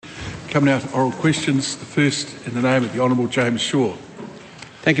Come now to oral questions. The first in the name of the Honourable James Shaw.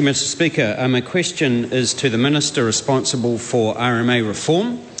 Thank you, Mr Speaker. My question is to the Minister responsible for RMA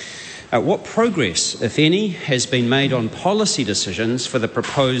Reform. What progress, if any, has been made on policy decisions for the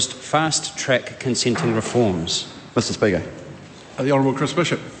proposed fast-track consenting reforms? Mr Speaker. The Honourable Chris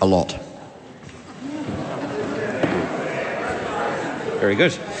Bishop. A lot. Very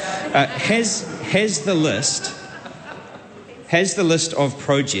good. Has the list of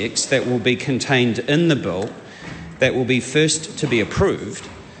projects that will be contained in the bill that will be first to be approved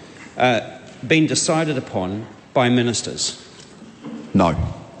been decided upon by ministers? No.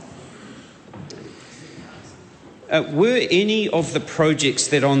 Were any of the projects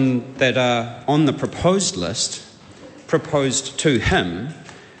that are on the proposed list proposed to him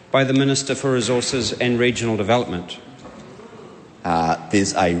by the Minister for Resources and Regional Development?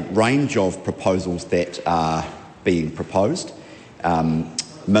 There's a range of proposals that are being proposed.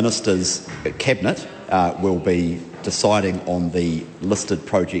 Ministers' Cabinet will be deciding on the listed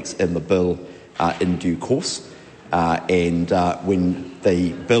projects in the bill in due course, and when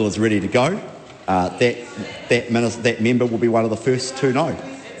the bill is ready to go, that member will be one of the first to know.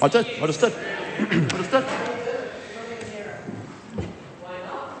 I just did.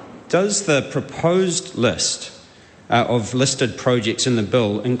 Does the proposed list of listed projects in the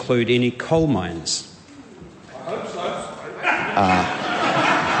bill include any coal mines? I hope so.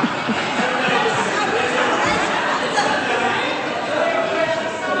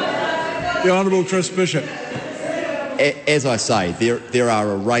 The Honourable Chris Bishop. As I say, there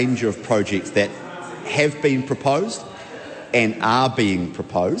are a range of projects that have been proposed and are being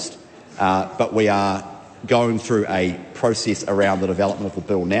proposed, but we are going through a process around the development of the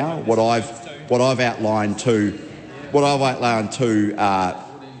bill now. What I've outlined to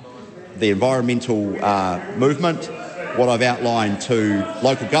the environmental movement, what I've outlined to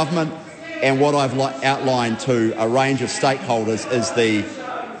local government, and what I've outlined to a range of stakeholders is the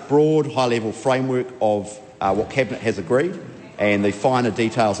broad, high-level framework of what Cabinet has agreed, and the finer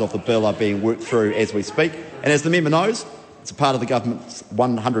details of the bill are being worked through as we speak. And as the member knows, it's a part of the government's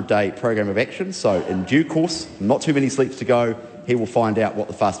 100-day program of action, so in due course, not too many sleeps to go, he will find out what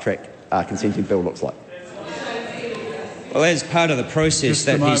the fast-track consenting bill looks like. Well, as part of the process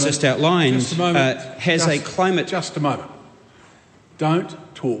that he's just outlined, Just a moment. Don't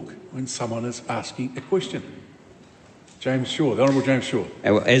talk when someone is asking a question. James Shaw, the Honourable James Shaw.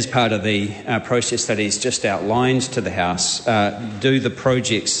 As part of the process that he's just outlined to the House, do the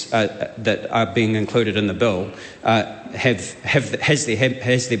projects that are being included in the bill, has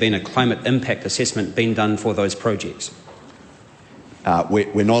there been a climate impact assessment being done for those projects?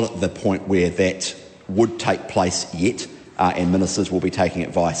 We're not at the point where that would take place yet, and ministers will be taking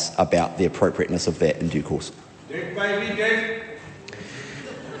advice about the appropriateness of that in due course.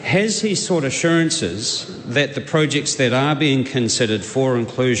 Has he sought assurances that the projects that are being considered for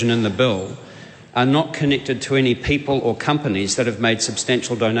inclusion in the bill are not connected to any people or companies that have made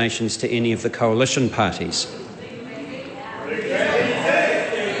substantial donations to any of the coalition parties?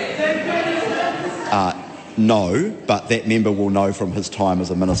 No, but that member will know from his time as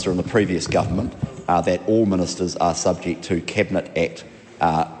a minister in the previous government that all ministers are subject to Cabinet Act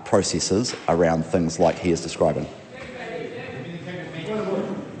processes around things like he is describing.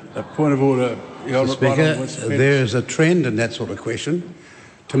 A point of order. Mr. Speaker, there is a trend in that sort of question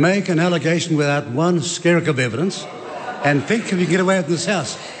to make an allegation without one skerrick of evidence and think if you can get away with this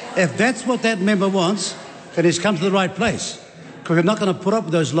House. If that's what that member wants, then he's come to the right place, because we're not going to put up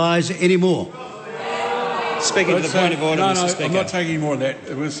with those lies anymore. Speaking to the point of order, Mr. Speaker. I'm not taking any more on that.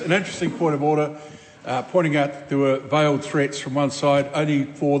 It was an interesting point of order, pointing out that there were veiled threats from one side, only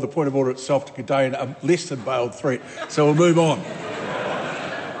for the point of order itself to contain a less than veiled threat. So we'll move on.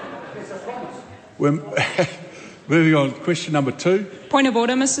 We're moving on. Question number 2. Point of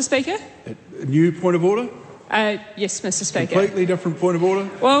order, Mr. Speaker. A new point of order? Yes, Mr. Speaker. Completely different point of order?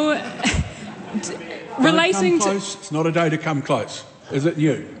 Well, relating to... It's not a day to come close. Is it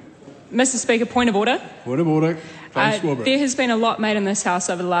new? Mr. Speaker, point of order. Point of order. There has been a lot made in this House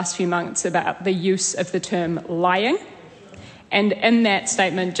over the last few months about the use of the term lying. And in that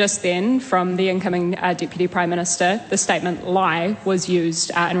statement just then from the incoming Deputy Prime Minister, the statement lie was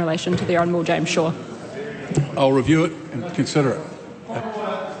used in relation to the Honourable James Shaw. I'll review it and consider it.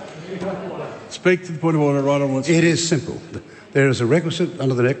 Speak to the point of order, right on. It is simple. There is a requisite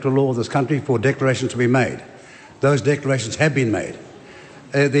under the electoral law of this country for declarations to be made. Those declarations have been made.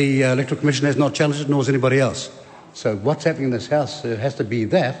 The Electoral Commission has not challenged it, nor has anybody else. So what's happening in this House has to be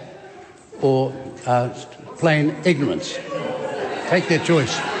that or plain ignorance. Take their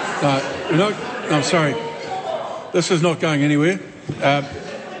choice. I'm sorry. This is not going anywhere.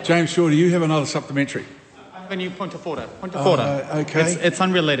 James Shaw, do you have another supplementary? I have a new point of order. Point of order. Okay. It's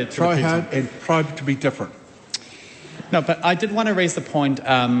unrelated to Try the hard and probe to be different. No, but I did want to raise the point,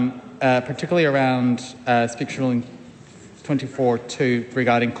 particularly around Speaker Ruling 24.2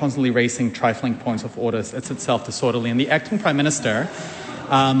 regarding constantly raising trifling points of orders. It's itself disorderly. And the Acting Prime Minister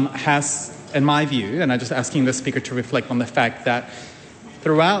has, in my view, and I'm just asking the Speaker to reflect on the fact that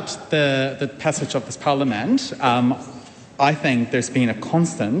throughout the passage of this Parliament, I think there's been a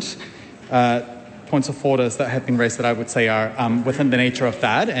constant points of orders that have been raised that I would say are within the nature of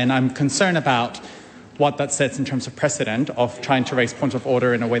that, and I'm concerned about what that sets in terms of precedent of trying to raise points of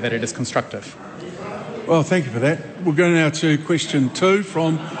order in a way that it is constructive. Well, thank you for that. We'll go now to question 2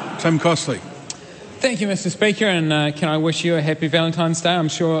 from Tim Costley. Thank you, Mr. Speaker, and can I wish you a happy Valentine's Day? I'm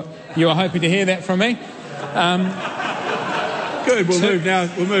sure you are hoping to hear that from me. Good. We'll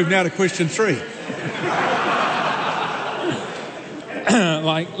move now to question 3.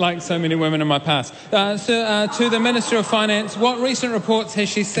 like so many women in my past. To the Minister of Finance, what recent reports has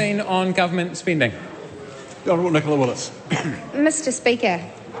she seen on government spending? The Honourable Nicola Willis. Mr. Speaker,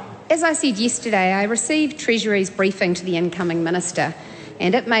 as I said yesterday, I received Treasury's briefing to the incoming Minister,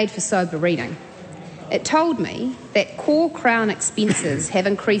 and it made for sober reading. It told me that core Crown expenses have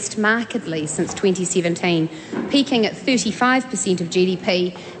increased markedly since 2017, peaking at 35% of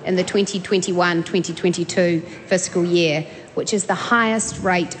GDP in the 2021-2022 fiscal year, which is the highest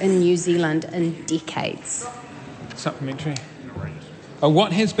rate in New Zealand in decades. Supplementary.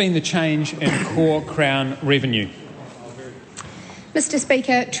 What has been the change in core Crown revenue? Mr.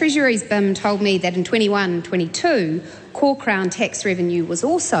 Speaker, Treasury's BIM told me that in 21-22, core Crown tax revenue was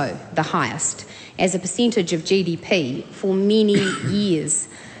also the highest as a percentage of GDP for many years.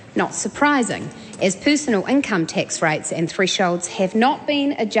 Not surprising, as personal income tax rates and thresholds have not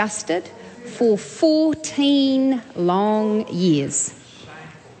been adjusted for 14 long years.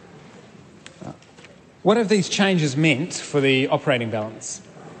 What have these changes meant for the operating balance?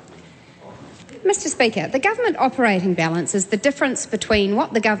 Mr. Speaker, the government operating balance is the difference between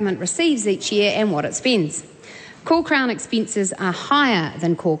what the government receives each year and what it spends. Core Crown expenses are higher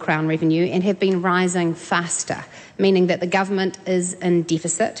than core Crown revenue and have been rising faster, meaning that the government is in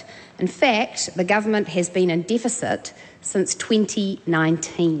deficit. In fact, the government has been in deficit since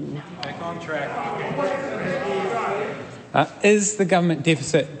 2019. Back on track. Is the government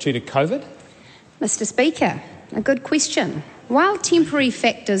deficit due to COVID? Mr. Speaker, a good question. While temporary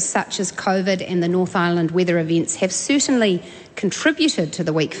factors such as COVID and the North Island weather events have certainly contributed to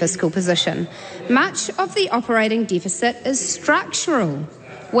the weak fiscal position, much of the operating deficit is structural,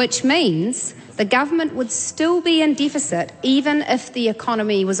 which means the government would still be in deficit even if the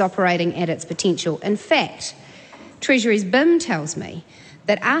economy was operating at its potential. In fact, Treasury's BIM tells me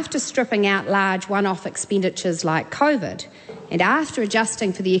that after stripping out large one-off expenditures like COVID and after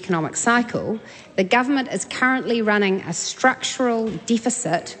adjusting for the economic cycle, the government is currently running a structural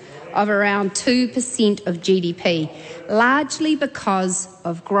deficit of around 2% of GDP, largely because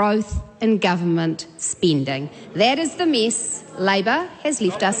of growth in government spending. That is the mess Labor has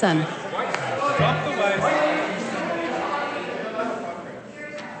left us in.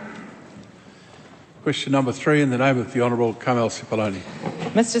 Question number 3 in the name of the Honourable Carmel Sepuloni.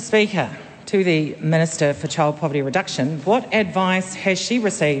 Mr. Speaker, to the Minister for Child Poverty Reduction, what advice has she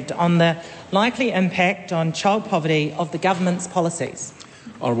received on the likely impact on child poverty of the government's policies?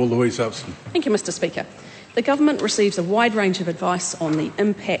 Honourable Louise Elson. Thank you, Mr. Speaker. The government receives a wide range of advice on the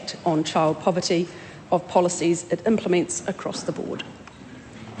impact on child poverty of policies it implements across the board.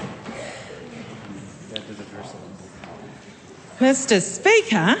 Mr.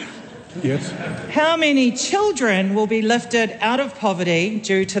 Speaker, yes. How many children will be lifted out of poverty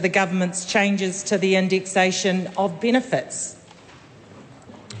due to the government's changes to the indexation of benefits?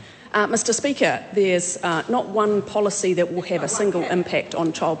 Mr. Speaker, there's not one policy that will have a single impact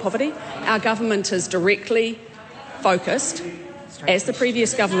on child poverty. Our government is directly focused, as the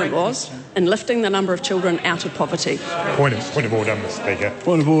previous government was, in lifting the number of children out of poverty. Point of order, Mr. Speaker.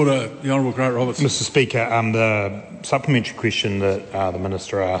 Point of order, the Honourable Grant Robertson. Mr. Speaker, the supplementary question that the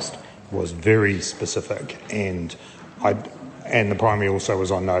Minister asked was very specific, and the Primary also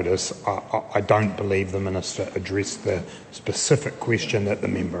was on notice. I don't believe the Minister addressed the specific question that the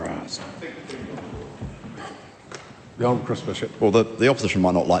member asked. The Honourable Chris Bishop. Well, the opposition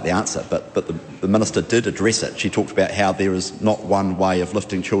might not like the answer, but the Minister did address it. She talked about how there is not one way of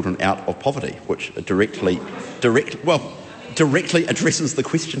lifting children out of poverty, which directly addresses the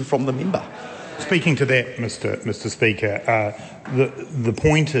question from the member. Speaking to that, Mr. Speaker, the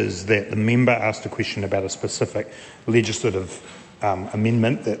point is that the member asked a question about a specific legislative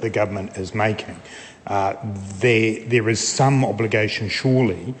amendment that the government is making, there is some obligation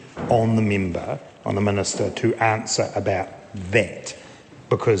surely on the member, on the minister, to answer about that,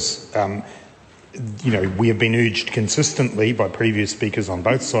 because we have been urged consistently by previous speakers on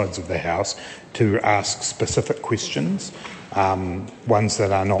both sides of the House to ask specific questions, ones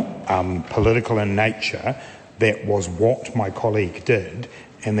that are not political in nature. That was what my colleague did,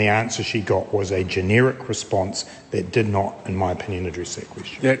 and the answer she got was a generic response that did not, in my opinion, address that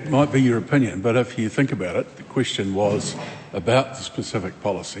question. That might be your opinion, but if you think about it, the question was about the specific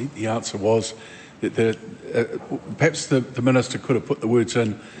policy. The answer was that perhaps the minister could have put the words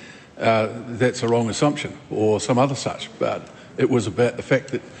in, that's a wrong assumption, or some other such, but it was about the fact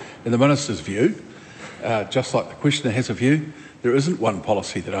that in the minister's view, just like the questioner has a view, there isn't one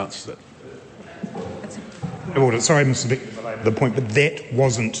policy that answers it. Sorry, Mr. Speaker, the point, but that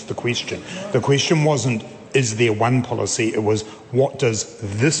wasn't the question. The question wasn't, is there one policy? It was, what does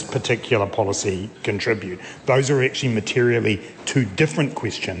this particular policy contribute? Those are actually materially two different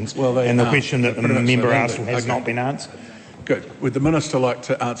questions, and the question that the member asked has not been answered. Good. Would the minister like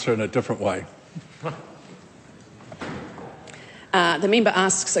to answer in a different way? The member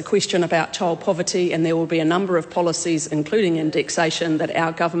asks a question about child poverty, and there will be a number of policies, including indexation, that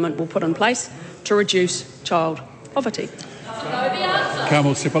our government will put in place to reduce child poverty.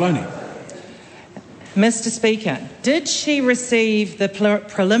 CARMEL SEPULONI. Mr. Speaker, did she receive the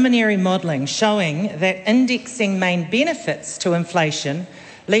preliminary modelling showing that indexing main benefits to inflation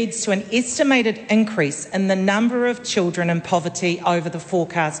leads to an estimated increase in the number of children in poverty over the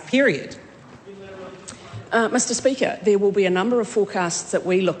forecast period? Mr. Speaker, there will be a number of forecasts that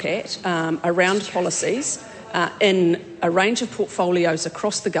we look at around policies in a range of portfolios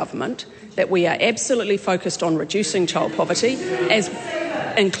across the government that we are absolutely focused on reducing child poverty,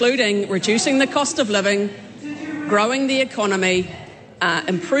 including reducing the cost of living, growing the economy,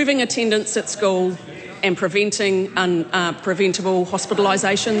 improving attendance at school, and preventing preventable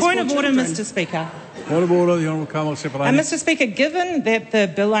hospitalisations. Point of order, Mr. Speaker. Point of order, the Honourable CARMEL SEPULONI. Mr. Speaker, given that the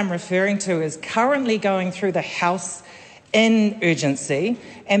bill I'm referring to is currently going through the House in urgency,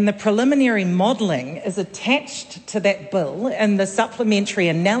 and the preliminary modelling is attached to that bill in the supplementary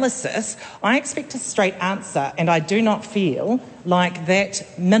analysis, I expect a straight answer, and I do not feel like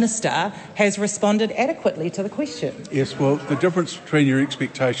that minister has responded adequately to the question. Yes, well, the difference between your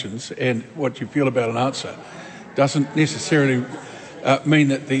expectations and what you feel about an answer doesn't necessarily mean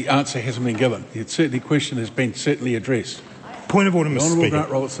that the answer hasn't been given. The question has been certainly addressed. Point of order, Mr. Speaker. Grant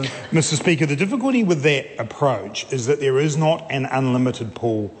Robertson. Mr. Speaker, the difficulty with that approach is that there is not an unlimited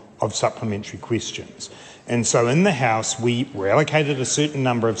pool of supplementary questions. And so in the House, we were allocated a certain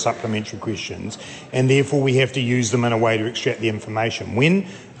number of supplementary questions, and therefore we have to use them in a way to extract the information. When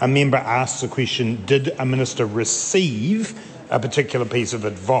a member asks a question, did a minister receive a particular piece of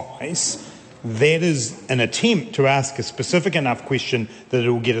advice, that is an attempt to ask a specific enough question that it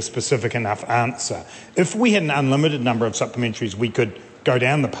will get a specific enough answer. If we had an unlimited number of supplementaries, we could go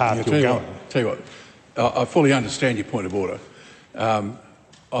down the path you're going. Tell you what, I fully understand your point of order. I'm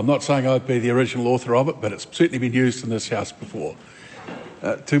not saying I'd be the original author of it, but it's certainly been used in this House before.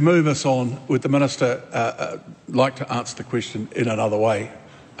 To move us on, would the minister like to answer the question in another way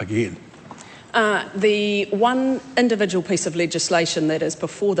again? The one individual piece of legislation that is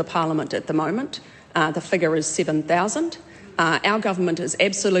before the Parliament at the moment, the figure is 7,000. Our government is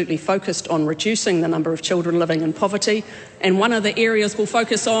absolutely focused on reducing the number of children living in poverty, and one of the areas we'll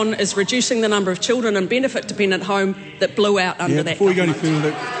focus on is reducing the number of children in benefit-dependent home that blew out under that before government. You go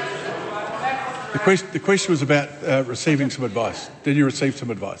any further, the question was about receiving some advice. Did you receive some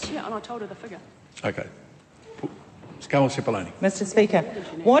advice? Yeah, and I told her the figure. Okay. CARMEL SEPULONI. Mr. Speaker,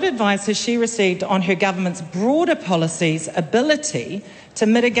 what advice has she received on her government's broader policies' ability to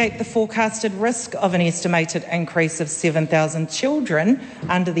mitigate the forecasted risk of an estimated increase of 7,000 children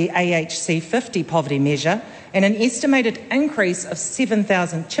under the AHC 50 poverty measure and an estimated increase of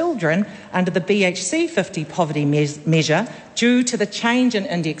 7,000 children under the BHC 50 poverty measure due to the change in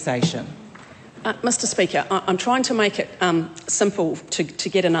indexation? Mr. Speaker, I'm trying to make it simple to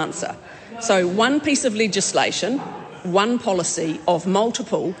get an answer. So one piece of legislation, one policy of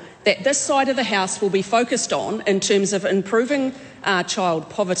multiple that this side of the House will be focused on in terms of improving child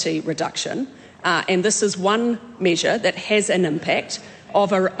poverty reduction, and this is one measure that has an impact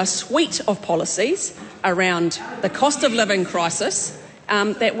of a suite of policies around the cost of living crisis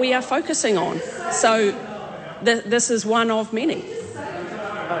that we are focusing on. So this is one of many.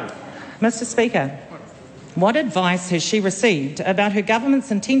 Mr. Speaker, what advice has she received about her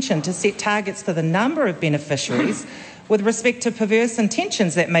government's intention to set targets for the number of beneficiaries with respect to perverse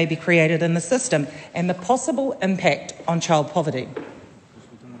intentions that may be created in the system and the possible impact on child poverty?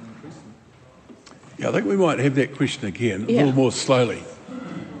 Yeah, I think we might have that question again, a little more slowly.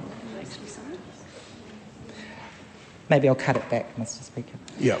 Maybe I'll cut it back, Mr. Speaker.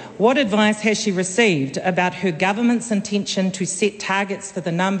 Yeah. What advice has she received about her government's intention to set targets for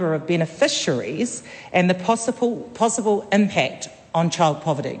the number of beneficiaries and the possible impact on child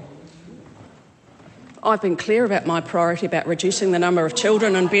poverty? I've been clear about my priority about reducing the number of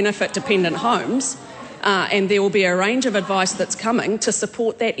children in benefit-dependent homes, and there will be a range of advice that's coming to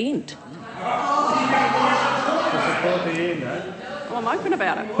support that end. I'm open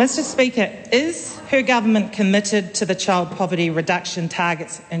about it. Mr. Speaker, is her government committed to the child poverty reduction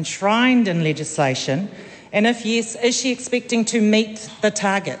targets enshrined in legislation? And if yes, is she expecting to meet the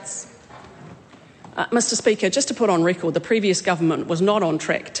targets? Mr. Speaker, just to put on record, the previous government was not on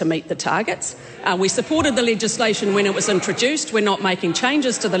track to meet the targets. We supported the legislation when it was introduced. We're not making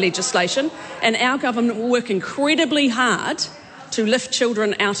changes to the legislation, and our government will work incredibly hard to lift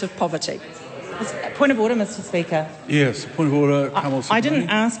children out of poverty. Point of order, Mr. Speaker. Yes, point of order, CARMEL SEPULONI. I didn't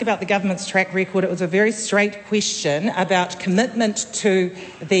ask about the government's track record. It was a very straight question about commitment to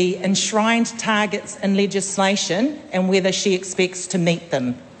the enshrined targets in legislation and whether she expects to meet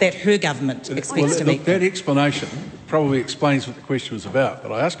them, that her government expects to meet them. That explanation probably explains what the question was about,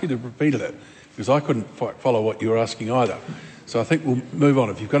 but I ask you to repeat that because I couldn't quite follow what you were asking either. So I think we'll move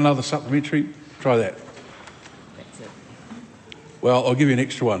on. If you've got another supplementary, try that. That's it. Well, I'll give you an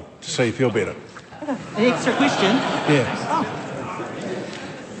extra one to so you feel better. An extra question? Yeah.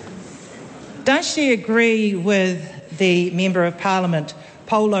 Does she agree with the Member of Parliament,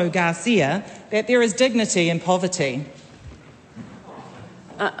 Paulo Garcia, that there is dignity in poverty?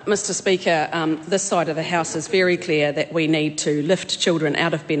 Mr. Speaker, this side of the House is very clear that we need to lift children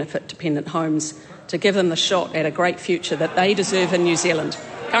out of benefit-dependent homes to give them the shot at a great future that they deserve in New Zealand.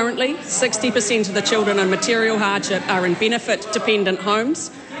 Currently, 60% of the children in material hardship are in benefit-dependent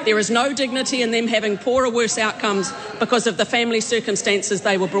homes. There is no dignity in them having poorer, worse outcomes because of the family circumstances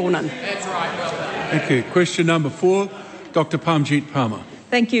they were born in. That's right. Well done. Thank you. Question number 4, Dr PARMJEET PARMAR.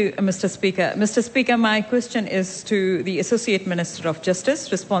 Thank you, Mr. Speaker. Mr. Speaker, my question is to the Associate Minister of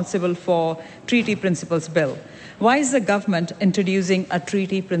Justice responsible for Treaty Principles Bill. Why is the government introducing a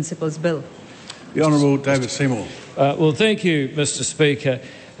Treaty Principles Bill? The Honourable David Seymour. Well, thank you, Mr. Speaker.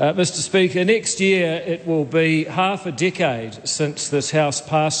 Mr. Speaker, next year it will be half a decade since this House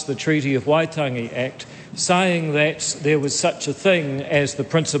passed the Treaty of Waitangi Act, saying that there was such a thing as the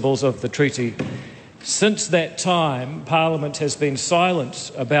principles of the treaty. Since that time, Parliament has been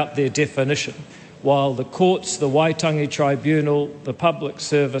silent about their definition, while the courts, the Waitangi Tribunal, the Public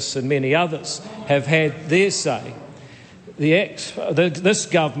Service and many others have had their say. This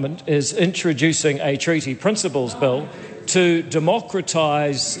government is introducing a Treaty Principles Bill to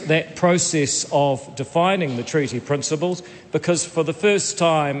democratise that process of defining the treaty principles, because for the first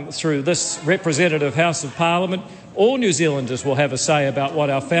time through this representative House of Parliament, all New Zealanders will have a say about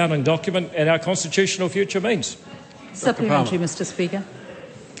what our founding document and our constitutional future means. Supplementary, Mr. Speaker.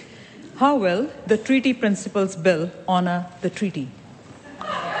 How will the Treaty Principles Bill honour the treaty?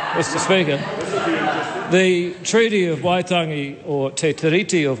 Mr. Speaker, the Treaty of Waitangi, or Te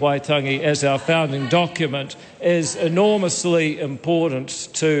Tiriti of Waitangi, as our founding document, is enormously important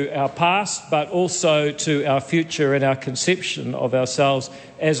to our past, but also to our future and our conception of ourselves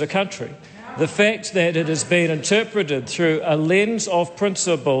as a country. The fact that it has been interpreted through a lens of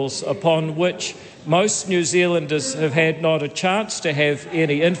principles upon which most New Zealanders have had not a chance to have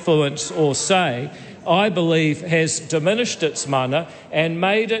any influence or say, I believe has diminished its mana and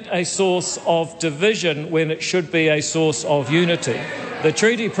made it a source of division when it should be a source of unity. The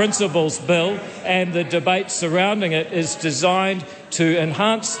Treaty Principles Bill and the debate surrounding it is designed to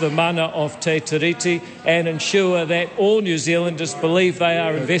enhance the mana of Te Tiriti and ensure that all New Zealanders believe they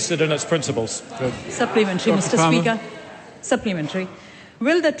are invested in its principles. Supplementary, Mr. Speaker. Supplementary.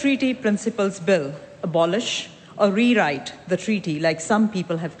 Will the Treaty Principles Bill abolish or rewrite the treaty like some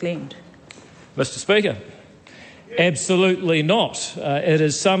people have claimed? Mr. Speaker, absolutely not. It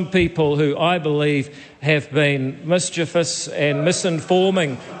is some people who I believe have been mischievous and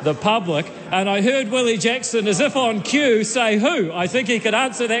misinforming the public. And I heard Willie Jackson, as if on cue, say who. I think he could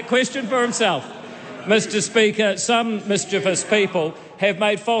answer that question for himself. Mr. Speaker, some mischievous people have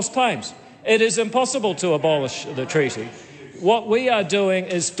made false claims. It is impossible to abolish the treaty. What we are doing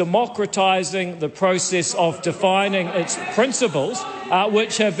is democratising the process of defining its principles,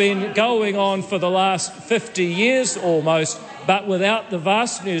 which have been going on for the last 50 years almost but without the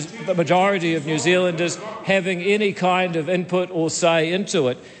vast majority of New Zealanders having any kind of input or say into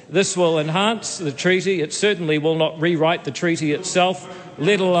it. This will enhance the treaty. It certainly will not rewrite the treaty itself,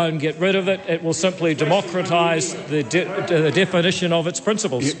 let alone get rid of it. It will simply democratise the definition of its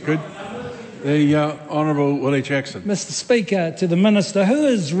principles. Yeah, good. The Honourable Willie Jackson. Mr Speaker, to the Minister, who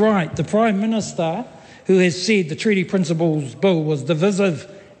is right, the Prime Minister who has said the Treaty Principles Bill was divisive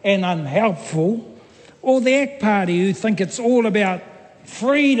and unhelpful, or the ACT Party who think it's all about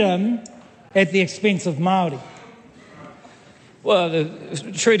freedom at the expense of Māori? Well,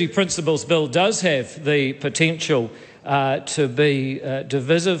 the Treaty Principles Bill does have the potential to be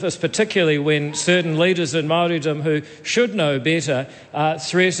divisive, particularly when certain leaders in Māoridom who should know better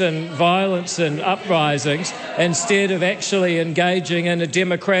threaten violence and uprisings instead of actually engaging in a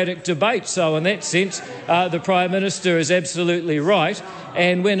democratic debate. So in that sense, the Prime Minister is absolutely right.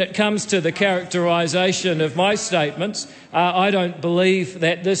 And when it comes to the characterisation of my statements, I don't believe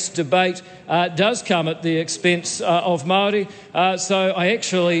that this debate does come at the expense of Māori. So I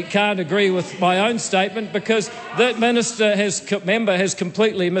actually can't agree with my own statement because that member has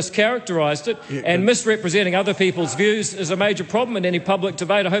completely mischaracterised it, and misrepresenting other people's views is a major problem in any public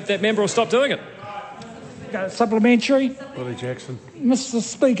debate. I hope that member will stop doing it. Supplementary. Willie Jackson. Mr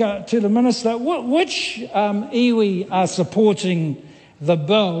Speaker, to the Minister, which iwi are supporting the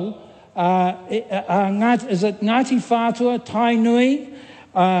bill? Is it Ngāti Whātua, Tainui,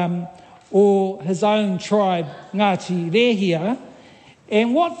 or his own tribe, Ngāti Rehia?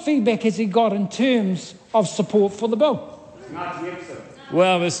 And what feedback has he got in terms of support for the bill?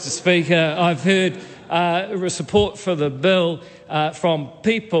 Well, Mr Speaker, I've heard support for the bill from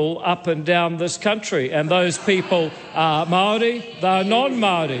people up and down this country, and those people are Māori, they're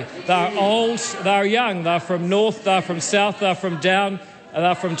non-Māori, they're old, they're young, they're from north, they're from south, they're from down,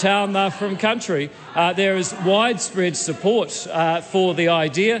 they're from town, they're from country. There is widespread support for the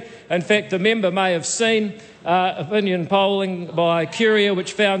idea. In fact, the member may have seen opinion polling by Curia,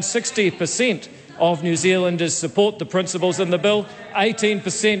 which found 60% of New Zealanders support the principles in the bill,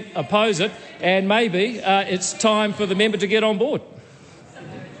 18% oppose it, and maybe it's time for the member to get on board.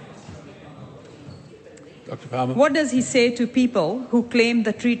 Dr. Palmer. What does he say to people who claim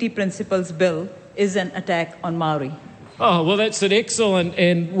the Treaty Principles Bill is an attack on Māori? Oh, well, that's an excellent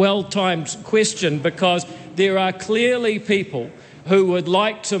and well-timed question, because there are clearly people who would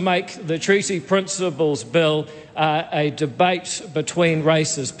like to make the Treaty Principles Bill a debate between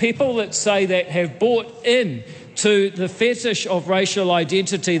races. People that say that have bought in to the fetish of racial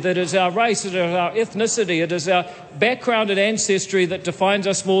identity, that is our race, it is our ethnicity, it is our background and ancestry that defines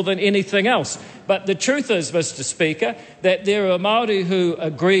us more than anything else. But the truth is, Mr Speaker, that there are Māori who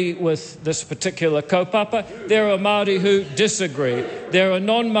agree with this particular kaupapa, there are Māori who disagree, there are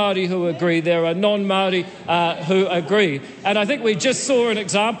non-Māori who agree, there are non-Māori who agree. And I think we just saw an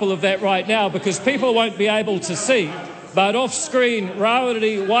example of that right now, because people won't be able to see, but off-screen,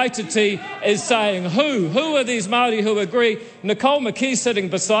 Rawiri Waititi is saying, who are these Māori who agree? Nicole McKee sitting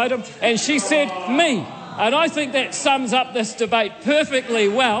beside him, and she said, me. And I think that sums up this debate perfectly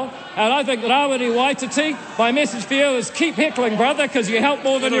well. And I think, Rawiri Waititi, my message for you is keep heckling, brother, because you help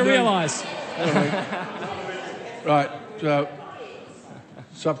more than you realise. Right.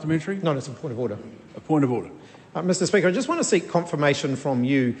 Supplementary? No, it's a point of order. A point of order. Mr Speaker, I just want to seek confirmation from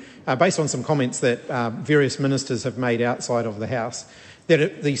you, based on some comments that various ministers have made outside of the House,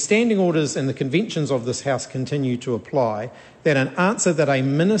 that the standing orders and the conventions of this House continue to apply, that an answer that a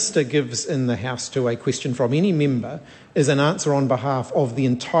minister gives in the House to a question from any member is an answer on behalf of the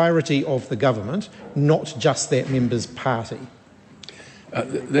entirety of the government, not just that member's party.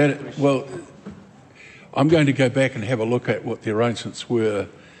 Well, I'm going to go back and have a look at what the arrangements were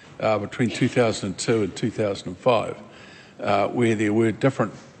between 2002 and 2005, where there were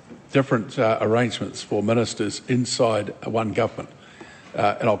different arrangements for ministers inside one government.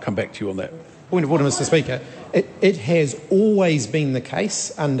 And I'll come back to you on that. Point of order, Mr Speaker. It has always been the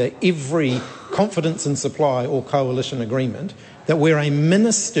case under every confidence and supply or coalition agreement that where a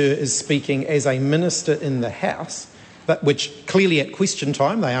minister is speaking as a minister in the House, but which clearly at question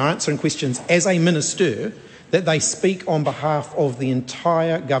time they are answering questions as a minister, that they speak on behalf of the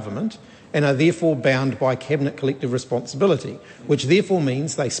entire government and are therefore bound by cabinet collective responsibility, which therefore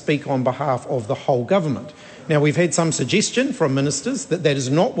means they speak on behalf of the whole government. Now, we've had some suggestion from ministers that that is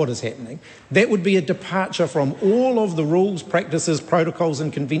not what is happening. That would be a departure from all of the rules, practices, protocols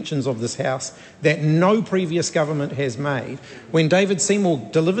and conventions of this House that no previous government has made. When David Seymour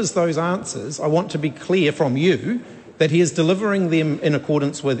delivers those answers, I want to be clear from you that he is delivering them in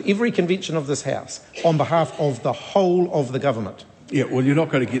accordance with every convention of this House on behalf of the whole of the government. Yeah, well, you're not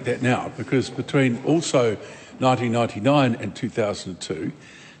going to get that now, because between also 1999 and 2002,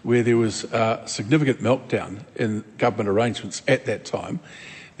 where there was a significant meltdown in government arrangements at that time,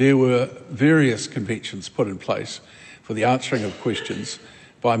 there were various conventions put in place for the answering of questions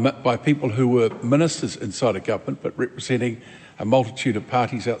by people who were ministers inside a government but representing a multitude of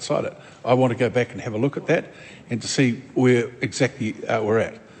parties outside it. I want to go back and have a look at that and to see where exactly we're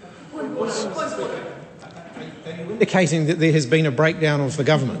at. Indicating that there has been a breakdown of the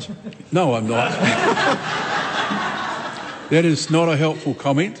government. No, I'm not. That is not a helpful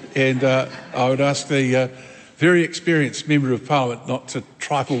comment, and I would ask the very experienced Member of Parliament not to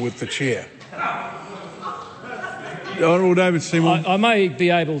trifle with the chair. Honourable David Seymour. I may be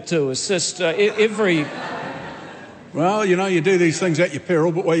able to assist every... Well, you know, you do these things at your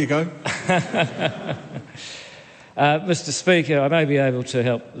peril, but where you go. Mr Speaker, I may be able to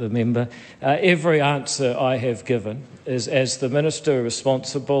help the member. Every answer I have given is as the Minister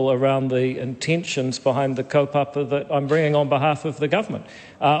responsible around the intentions behind the kaupapa that I'm bringing on behalf of the government.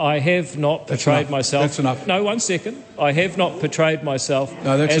 I have not portrayed myself... That's enough. No, 1 second. I have not portrayed myself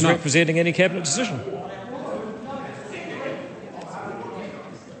as representing any cabinet decision.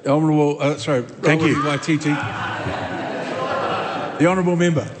 Honourable, Thank you. The Honourable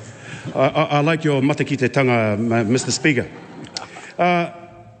Member. I like your matakitanga, Mr Speaker.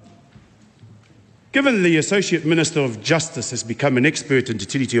 Given the Associate Minister of Justice has become an expert in Te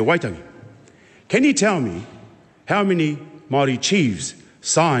Tiriti o Waitangi, can you tell me how many Māori chiefs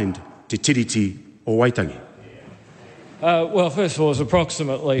signed Te Tiriti o Waitangi? Well, first of all, it's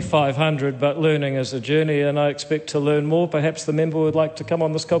approximately 500, but learning is a journey, and I expect to learn more. Perhaps the member would like to come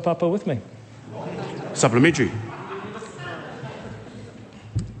on this kaupapa with me. Supplementary.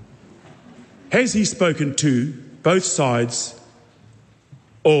 Has he spoken to both sides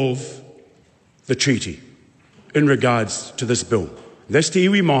of the treaty in regards to this bill? That's te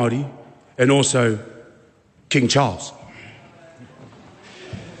iwi Māori and also King Charles.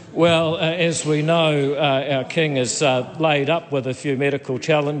 Well, as we know, our King is laid up with a few medical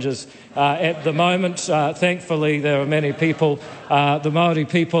challenges at the moment. Thankfully, there are many people, the Māori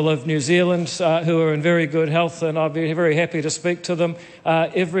people of New Zealand, who are in very good health, and I'd be very happy to speak to them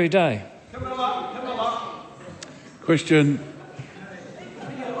every day. Question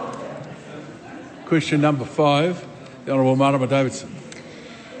number 5, the Honourable Marama Davidson.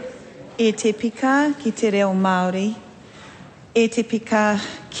 E te pika ki te reo Māori, e te pika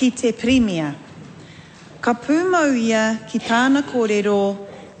ki te Premier. Ka pumau ia ki tāna korero,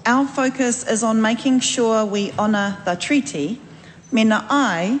 our focus is on making sure we honour the treaty. Mena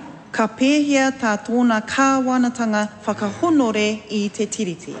ai, ka pehea tā tōna Kawanatanga whakahonore I te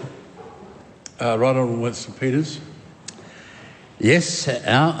Tiriti. Right Honourable Winston Peters. Yes,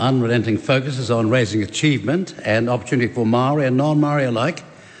 our unrelenting focus is on raising achievement and opportunity for Māori and non-Māori alike.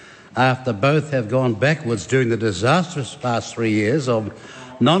 After both have gone backwards during the disastrous past 3 years of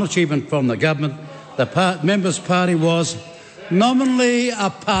non-achievement from the government, the Members' Party was nominally a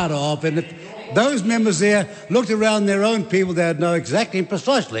part of, and those members there looked around their own people, they would know exactly and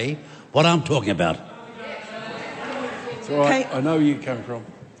precisely what I'm talking about. So I know where you come from,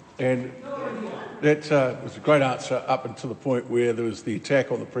 and that was a great answer up until the point where there was the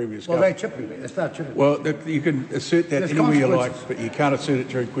attack on the previous government. Well, they start chipping. Well, you can assert that anywhere you like, but you can't assert it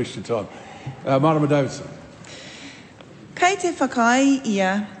during question time. Marama Davidson. Kei te whakai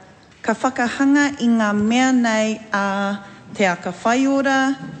ia, ka whakahanga I ngā mea nei a te aka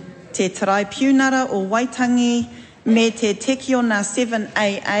whaiora, te tarai piunara o Waitangi, me te teki o ngā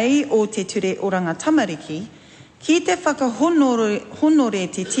 7AA o te ture oranga tamariki, ki te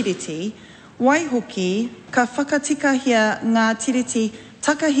whakahonore te tiriti, waihoki ka whakatikahia ngā tiriti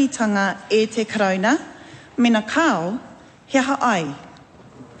takahitanga e te karauna, mena kao, hea ai.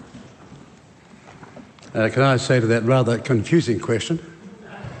 Can I say to that rather confusing question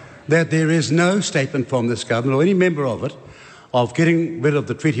that there is no statement from this government or any member of it of getting rid of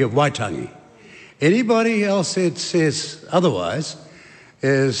the Treaty of Waitangi. Anybody else that says otherwise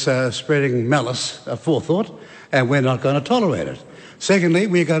is spreading malice, aforethought, and we're not going to tolerate it. Secondly,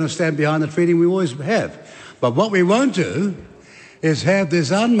 we're going to stand behind the treaty we always have. But what we won't do is have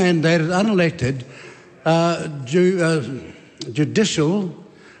this unmandated, unelected, judicial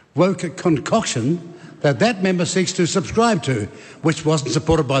woke concoction that member seeks to subscribe to, which wasn't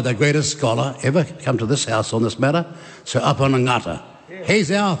supported by the greatest scholar ever come to this House on this matter, Sir Apana Ngata.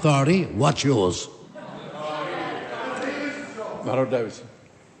 He's our authority, what's yours? Marama Davidson.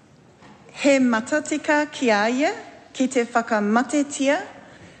 He matatika ki aia, ki te whakamatetia,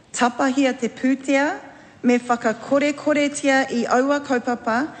 tapahia te pūtea, me whakakorekoretia I aua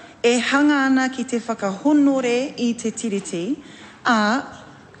kaupapa, e hanga ana ki te whakahonore I te tiriti, a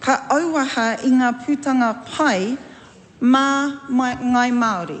ka auaha I ngā putanga pai mā ngai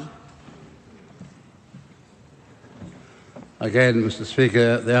Māori. Again, Mr.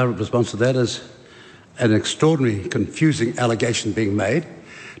 Speaker, the Honourable response to that is an extraordinary, confusing allegation being made,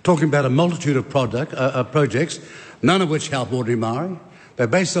 talking about a multitude of projects, none of which help ordinary Māori. They're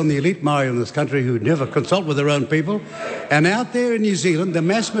based on the elite Māori in this country who never consult with their own people. And out there in New Zealand, the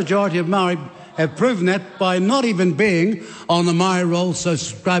mass majority of Māori have proven that by not even being on the Māori roll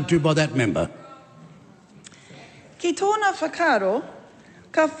subscribed to by that member. Ki tōna whakaro,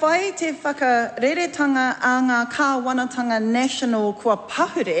 ka whai te whakareretanga a ngā Kawanatanga National kua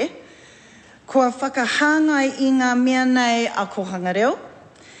pahure, kua whakahāngai I ngā mea nei a ko hangareo,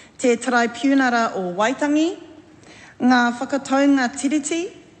 te tribunara o Waitangi, ngā whakataunga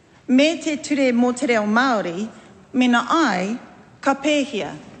Tiriti, me te ture mō te reo Māori, mena ai ka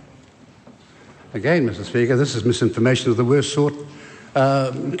pehea. Again, Mr. Speaker, this is misinformation of the worst sort,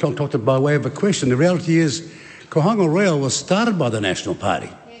 concocted by way of a question. The reality is, Kohanga Royal was started by the National Party.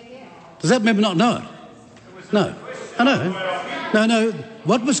 Does that member not know it? No. I know. No.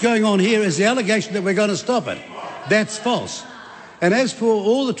 What was going on here is the allegation that we're going to stop it. That's false. And as for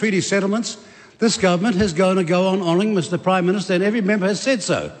all the treaty settlements, this government is going to go on honouring Mr. Prime Minister, and every member has said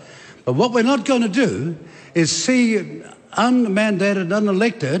so. But what we're not going to do is see unmandated,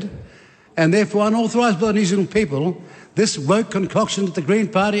 unelected, and therefore unauthorised by the New Zealand people, this woke concoction that the Green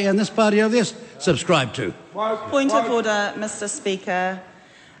Party and this party over there subscribe to. Point of order, Mr. Speaker.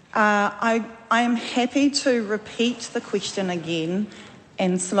 I am happy to repeat the question again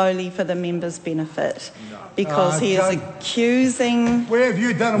and slowly for the member's benefit, because he is accusing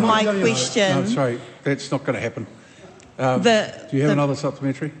my question. No, sorry, that's not going to happen. Do you have another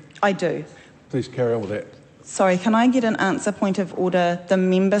supplementary? I do. Please carry on with that. Sorry, can I get an answer? Point of order. The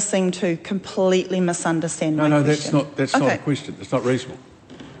member seemed to completely misunderstand my question. No, that's not a question. It's not reasonable.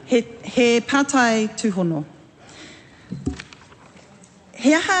 He patai tūhono.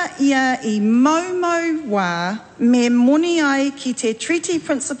 He aha ia I maumau wā me moni ai ki te Treaty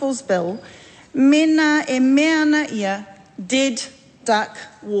Principles Bill, mena e meana ia dead duck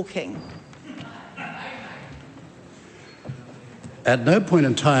walking. At no point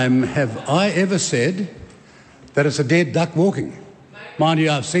in time have I ever said that it's a dead duck walking. Mind you,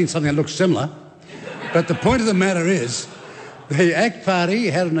 I've seen something that looks similar. But the point of the matter is, the ACT Party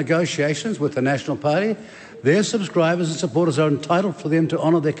had negotiations with the National Party. Their subscribers and supporters are entitled for them to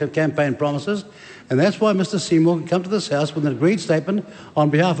honour their campaign promises, and that's why Mr. Seymour can come to this House with an agreed statement on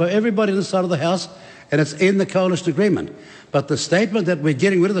behalf of everybody on this side of the House, and it's in the coalition agreement. But the statement that we're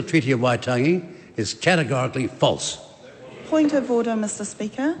getting rid of the Treaty of Waitangi is categorically false. Point of order, Mr.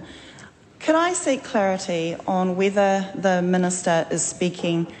 Speaker. Could I seek clarity on whether the Minister is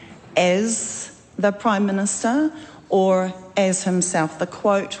speaking as the Prime Minister or as himself? The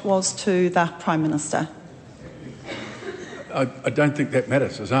quote was to the Prime Minister. I don't think that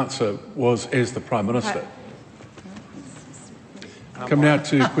matters. His answer was as the Prime Minister. Come now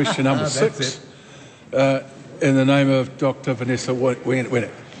to question number 6. In the name of Dr Vanessa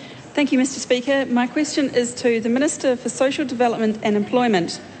Weenink. Thank you, Mr. Speaker. My question is to the Minister for Social Development and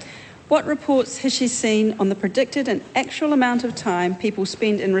Employment. What reports has she seen on the predicted and actual amount of time people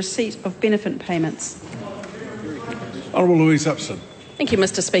spend in receipt of benefit payments? Honourable Louise Upson. Thank you,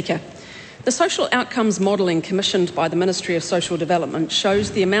 Mr. Speaker. The social outcomes modelling commissioned by the Ministry of Social Development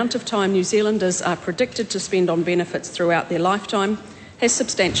shows the amount of time New Zealanders are predicted to spend on benefits throughout their lifetime has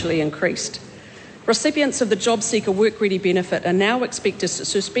substantially increased. Recipients of the Job Seeker Work Ready benefit are now expected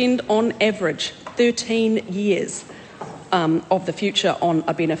to spend on average 13 years of the future on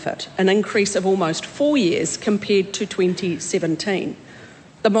a benefit, an increase of almost 4 years compared to 2017.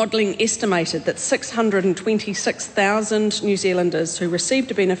 The modelling estimated that 626,000 New Zealanders who received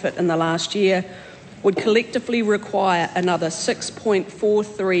a benefit in the last year would collectively require another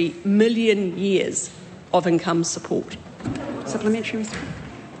 6.43 million years of income support. Supplementary, Mr.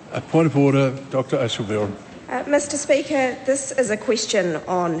 A point of order, Dr Ayesha Verrall. Mr. Speaker, this is a question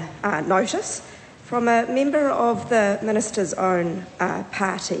on notice from a member of the Minister's own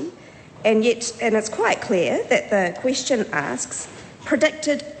party, and it's quite clear that the question asks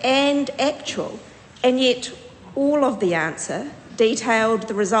predicted and actual, and yet all of the answer detailed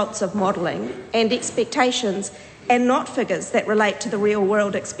the results of modelling and expectations and not figures that relate to the real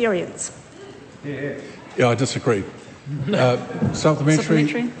world experience. Yeah, I disagree.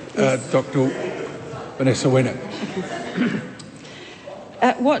 Supplementary. Dr Vanessa Weenink.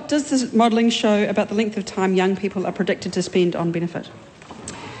 What does this modelling show about the length of time young people are predicted to spend on benefit?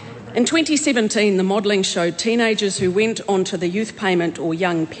 In 2017, the modelling showed teenagers who went onto the youth payment or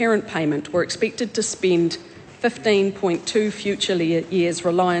young parent payment were expected to spend 15.2 future years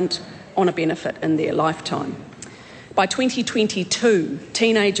reliant on a benefit in their lifetime. By 2022,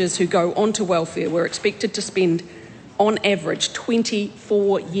 teenagers who go onto welfare were expected to spend on average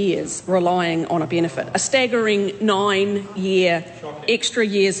 24 years relying on a benefit, a staggering 9 extra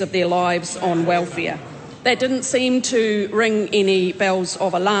years of their lives on welfare. That didn't seem to ring any bells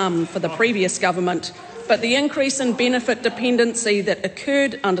of alarm for the previous government, but the increase in benefit dependency that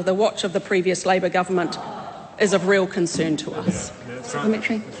occurred under the watch of the previous Labor government is of real concern to us.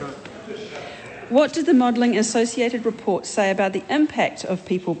 Supplementary. What did the modelling associated report say about the impact of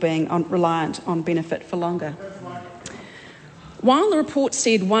people being reliant on benefit for longer? While the report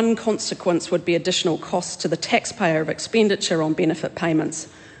said one consequence would be additional costs to the taxpayer of expenditure on benefit payments,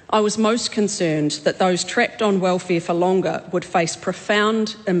 I was most concerned that those trapped on welfare for longer would face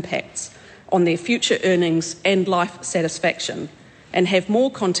profound impacts on their future earnings and life satisfaction and have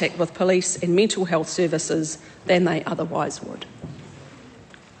more contact with police and mental health services than they otherwise would.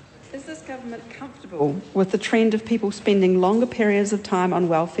 Is this government comfortable with the trend of people spending longer periods of time on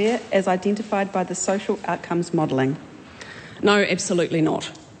welfare as identified by the social outcomes modelling? No, absolutely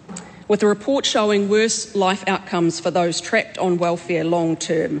not. With the report showing worse life outcomes for those trapped on welfare long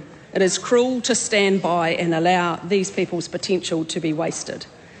term, it is cruel to stand by and allow these people's potential to be wasted.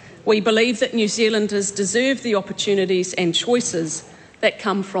 We believe that New Zealanders deserve the opportunities and choices that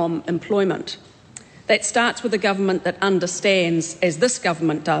come from employment. That starts with a government that understands, as this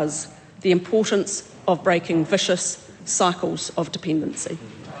government does, the importance of breaking vicious cycles of dependency.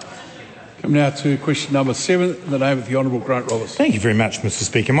 Come now to question number 7, in the name of the Honourable Grant Robertson. Thank you very much, Mr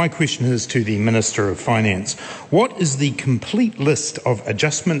Speaker. My question is to the Minister of Finance. What is the complete list of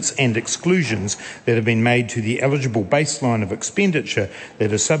adjustments and exclusions that have been made to the eligible baseline of expenditure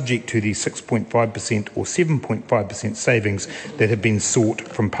that are subject to the 6.5% or 7.5% savings that have been sought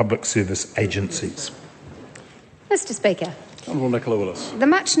from public service agencies? Mr Speaker. Honourable Nicola Willis. The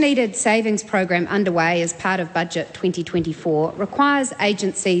much-needed savings program underway as part of Budget 2024 requires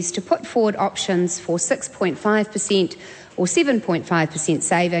agencies to put forward options for 6.5% or 7.5%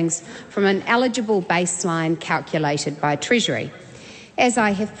 savings from an eligible baseline calculated by Treasury. As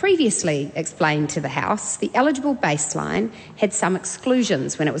I have previously explained to the House, the eligible baseline had some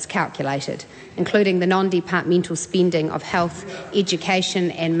exclusions when it was calculated, including the non-departmental spending of health, education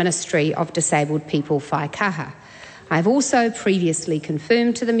and Ministry of Disabled People whakahonore. I have also previously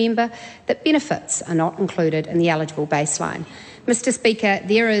confirmed to the member that benefits are not included in the eligible baseline. Mr Speaker,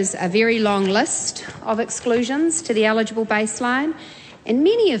 there is a very long list of exclusions to the eligible baseline, and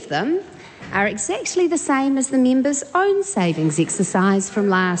many of them are exactly the same as the member's own savings exercise from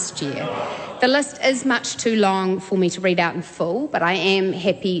last year. The list is much too long for me to read out in full, but I am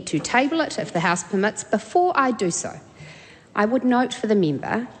happy to table it if the House permits. Before I do so, I would note for the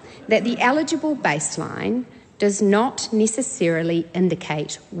member that the eligible baseline does not necessarily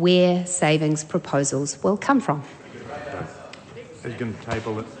indicate where savings proposals will come from. Are you going to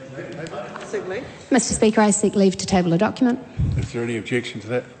table it? Mr Speaker, I seek leave to table a document. Is there any objection to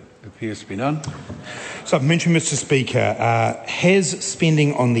that? Appears to be none. Supplementary, Mr Speaker. Has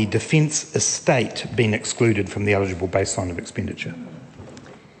spending on the defence estate been excluded from the eligible baseline of expenditure?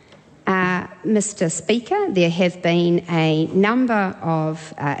 Mr Speaker, there have been a number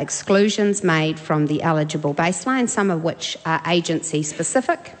of exclusions made from the eligible baseline, some of which are agency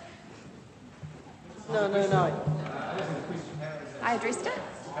specific. No. I addressed it.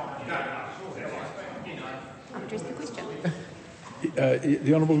 I've addressed the question.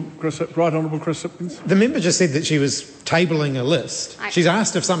 The Honourable Chris, Right Honourable Chris Hipkins. The member just said that she was tabling a list. She's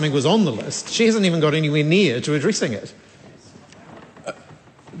asked if something was on the list. She hasn't even got anywhere near to addressing it.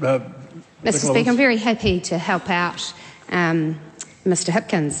 Mr Speaker, I'm very happy to help out Mr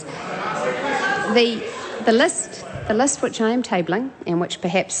Hipkins. The list which I am tabling and which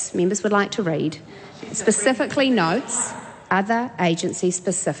perhaps members would like to read specifically notes other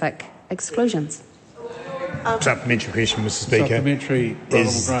agency-specific exclusions. Supplementary question, Mr Speaker. Supplementary.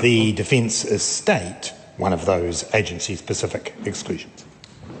 Is the defence estate one of those agency-specific exclusions?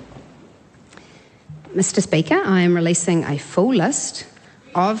 Mr Speaker, I am releasing a full list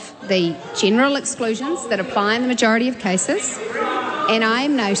of the general exclusions that apply in the majority of cases, and I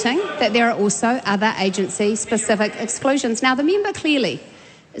am noting that there are also other agency-specific exclusions. Now, the member clearly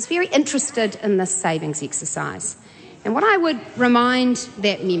is very interested in this savings exercise, and what I would remind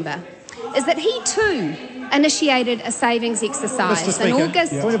that member is that he too initiated a savings exercise Mr Speaker, in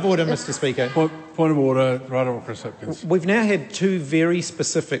August. Point of order, Mr Speaker. Point of order, Right Honourable Chris Hipkins. We've now had two very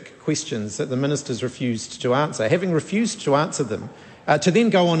specific questions that the minister's refused to answer. Having refused to answer them, to then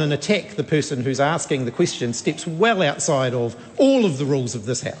go on and attack the person who's asking the question steps well outside of all of the rules of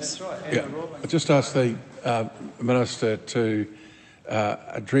this House. Yeah. I just asked the Minister to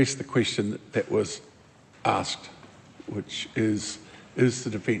address the question that was asked, which is the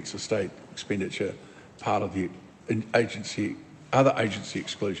Defence Estate expenditure part of the other agency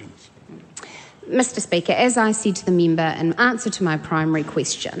exclusions? Mr. Speaker, as I said to the member in answer to my primary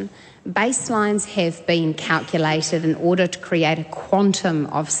question, baselines have been calculated in order to create a quantum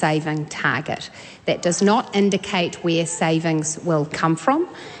of saving target. That does not indicate where savings will come from.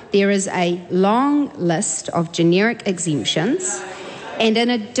 There is a long list of generic exemptions, and in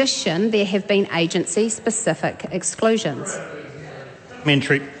addition, there have been agency-specific exclusions.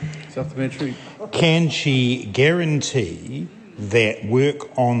 Supplementary. Can she guarantee that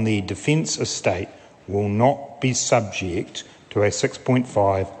work on the defence estate will not be subject to a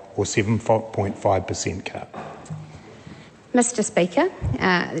 6.5 or 7.5% cut? Mr. Speaker,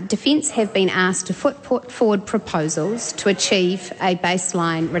 Defence have been asked to put forward proposals to achieve a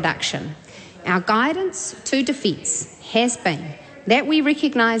baseline reduction. Our guidance to Defence has been that we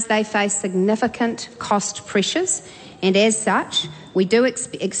recognise they face significant cost pressures, and as such, we do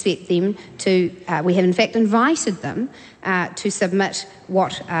expect them to, we have in fact invited them to submit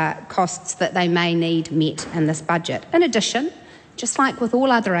what costs that they may need met in this budget. In addition, just like with all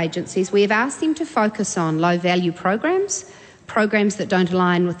other agencies, we have asked them to focus on low-value programs that don't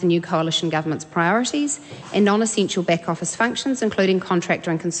align with the new coalition government's priorities, and non-essential back-office functions, including contractor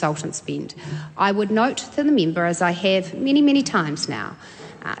and consultant spend. I would note to the member, as I have many, many times now,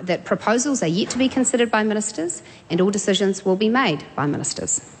 that proposals are yet to be considered by ministers, and all decisions will be made by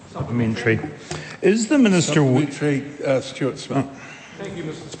ministers. Supplementary. Is the Minister... Supplementary, Stuart Smith. Thank you,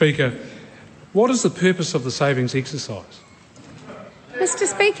 Mr. Speaker. What is the purpose of the savings exercise? Mr.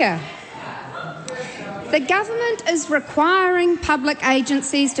 Speaker, the government is requiring public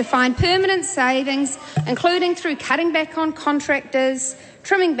agencies to find permanent savings, including through cutting back on contractors,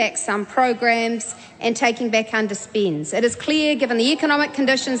 trimming back some programs and taking back underspends. It is clear, given the economic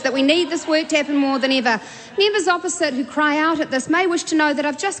conditions, that we need this work to happen more than ever. Members opposite who cry out at this may wish to know that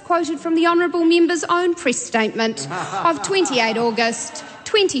I've just quoted from the Honourable Member's own press statement of 28 August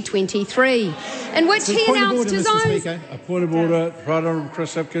 2023, in which he announced his own... A point of order, Right Honourable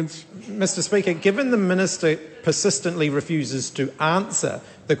Chris Hipkins. Mr. Speaker, given the Minister persistently refuses to answer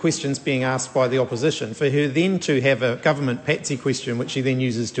the questions being asked by the opposition, for her then to have a government patsy question which she then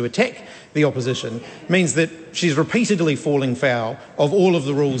uses to attack the opposition means that she's repeatedly falling foul of all of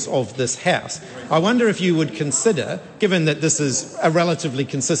the rules of this House. I wonder if you would consider, given that this is a relatively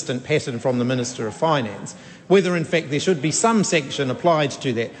consistent pattern from the Minister of Finance, whether in fact there should be some sanction applied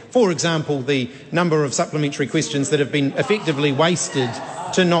to that. For example, the number of supplementary questions that have been effectively wasted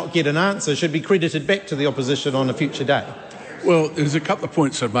to not get an answer should be credited back to the opposition on a future day. Well, there's a couple of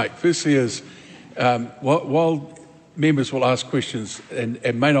points I'd make. Firstly is, while members will ask questions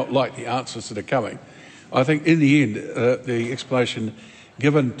and may not like the answers that are coming, I think in the end the explanation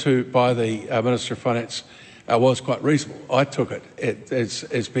given by the Minister of Finance was quite reasonable. I took it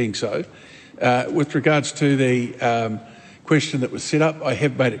as being so. With regards to the question that was set up, I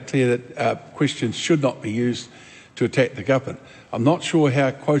have made it clear that questions should not be used to attack the government. I'm not sure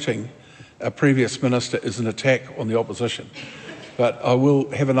how quoting a previous minister is an attack on the opposition, but I will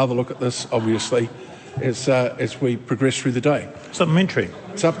have another look at this, obviously, as we progress through the day. Supplementary.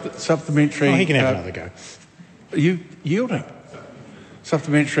 Supplementary. Oh, he can have another go. Are you yielding?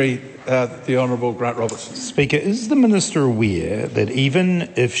 Supplementary, the Honourable Grant Robertson. Speaker, is the Minister aware that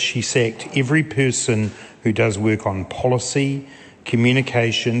even if she sacked every person who does work on policy,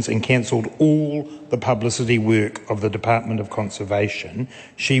 communications and cancelled all the publicity work of the Department of Conservation,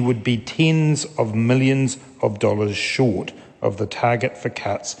 she would be tens of millions of dollars short of the target for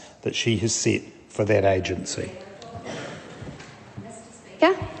cuts that she has set for that agency? Mr.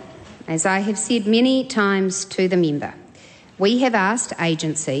 Speaker, as I have said many times to the member, we have asked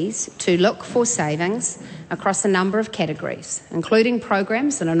agencies to look for savings across a number of categories, including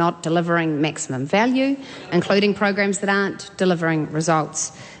programs that are not delivering maximum value, including programs that aren't delivering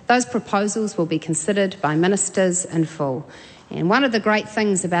results. Those proposals will be considered by ministers in full. And one of the great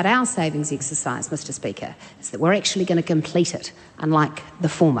things about our savings exercise, Mr. Speaker, is that we're actually going to complete it, unlike the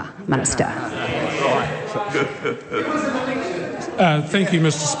former minister. Thank you,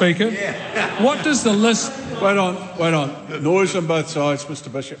 Mr. Speaker. What does the list... Wait on. Noise on both sides,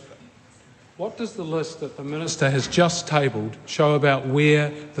 Mr. Bishop. What does the list that the Minister has just tabled show about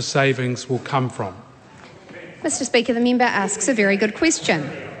where the savings will come from? Mr. Speaker, the member asks a very good question.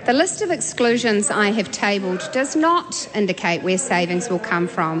 The list of exclusions I have tabled does not indicate where savings will come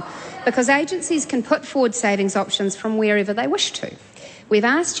from, because agencies can put forward savings options from wherever they wish to. We've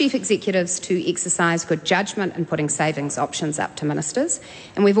asked chief executives to exercise good judgment in putting savings options up to ministers,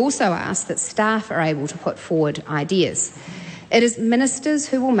 and we've also asked that staff are able to put forward ideas. It is ministers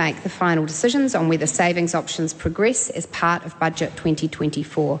who will make the final decisions on whether savings options progress as part of Budget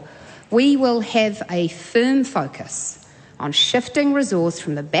 2024. We will have a firm focus on shifting resource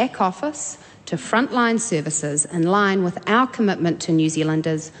from the back office to frontline services in line with our commitment to New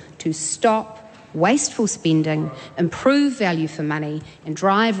Zealanders to stop wasteful spending, improve value for money and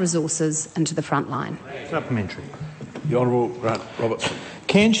drive resources into the front line. Supplementary. The Honourable Grant Robertson.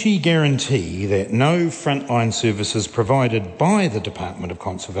 Can she guarantee that no frontline services provided by the Department of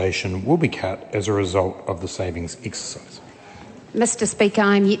Conservation will be cut as a result of the savings exercise? Mr Speaker,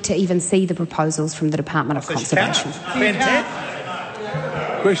 I'm yet to even see the proposals from the Department of Conservation.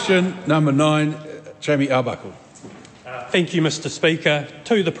 Question number 9, Jamie Arbuckle. Thank you, Mr Speaker.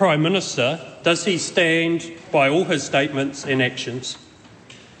 To the Prime Minister, does he stand by all his statements and actions?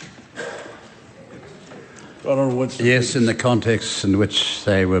 Yes, in the context in which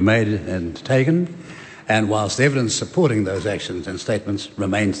they were made and taken, and whilst evidence supporting those actions and statements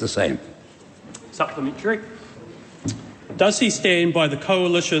remains the same. Supplementary. Does he stand by the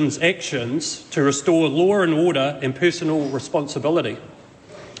Coalition's actions to restore law and order and personal responsibility?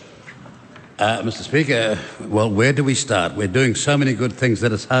 Mr Speaker, well, where do we start? We're doing so many good things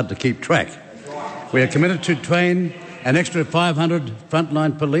that it's hard to keep track. We are committed to train an extra 500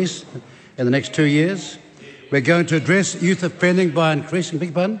 frontline police in the next 2 years. We're going to address youth offending by increasing... Beg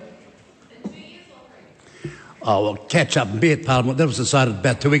your pardon? Oh, well, catch up and be at Parliament. That was decided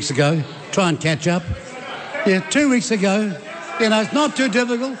about 2 weeks ago. Try and catch up. Yeah, 2 weeks ago. You know, it's not too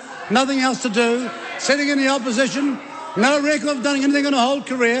difficult. Nothing else to do. Sitting in the opposition... No record of doing anything in her whole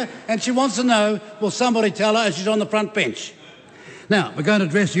career, and she wants to know, will somebody tell her as she's on the front bench? Now, we're going to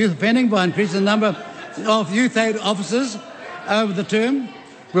address youth offending by increasing the number of youth aid officers over the term.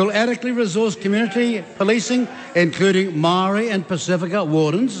 We'll adequately resource community policing, including Maori and Pacifica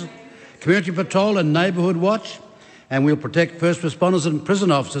wardens, community patrol and neighbourhood watch, and we'll protect first responders and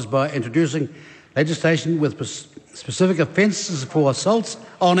prison officers by introducing legislation with specific offences for assaults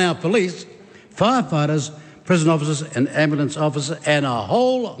on our police, firefighters, prison officers and ambulance officers, and a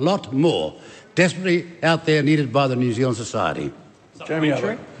whole lot more desperately out there needed by the New Zealand society. Jamie,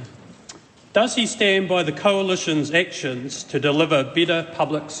 does he stand by the Coalition's actions to deliver better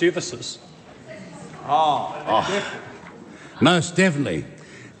public services? Most definitely.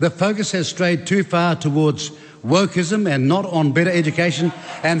 The focus has strayed too far towards wokeism and not on better education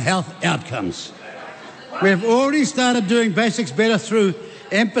and health outcomes. We have already started doing basics better through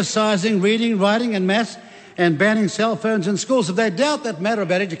emphasising reading, writing and maths and banning cell phones in schools. If they doubt that matter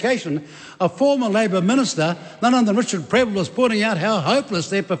about education, a former Labor minister, none other than Richard Prebble, was pointing out how hopeless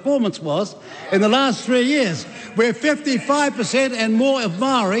their performance was in the last 3 years, where 55% and more of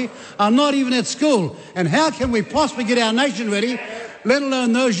Maori are not even at school. And how can we possibly get our nation ready, let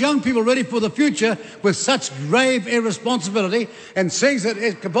alone those young people ready for the future, with such grave irresponsibility? And seeing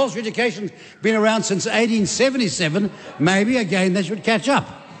that compulsory education's been around since 1877, maybe again they should catch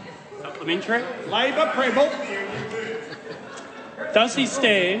up. Supplementary. Labor Prebble. Does he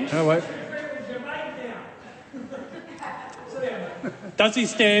stand? Oh, wait. Does he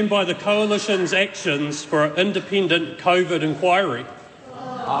stand by the Coalition's actions for an independent COVID inquiry?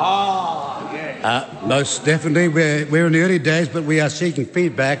 Most definitely. We're in the early days, but we are seeking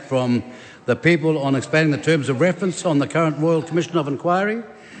feedback from the people on expanding the terms of reference on the current Royal Commission of Inquiry.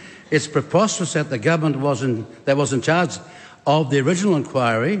 It's preposterous that the government was in charge of the original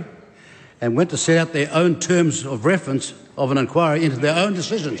inquiry and went to set out their own terms of reference of an inquiry into their own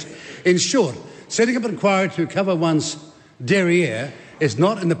decisions. In short, setting up an inquiry to cover one's derriere is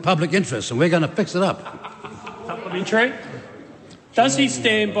not in the public interest, and we're going to fix it up. Supplementary. Does he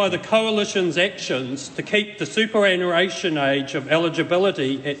stand by the Coalition's actions to keep the superannuation age of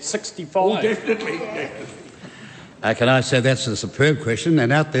eligibility at 65? Oh, definitely. Can I say that's a superb question,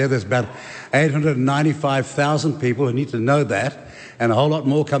 and out there's about 895,000 people who need to know that, and a whole lot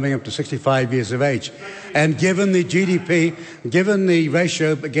more coming up to 65 years of age. And given the GDP, given the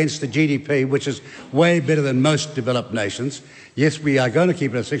ratio against the GDP, which is way better than most developed nations, yes, we are going to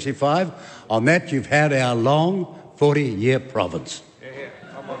keep it at 65. On that, you've had our long 40-year province.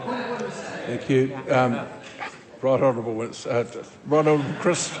 Thank you. Right Honourable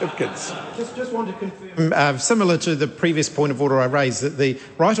Chris Hipkins. Just want to confirm, similar to the previous point of order I raised, that the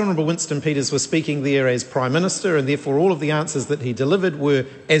Right Honourable Winston Peters was speaking there as Prime Minister, and therefore all of the answers that he delivered were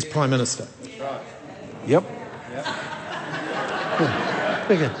as Prime Minister. Yep.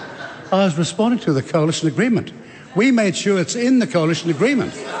 I was responding to the coalition agreement. We made sure it's in the coalition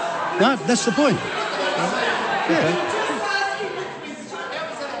agreement. No, that's the point. Yeah.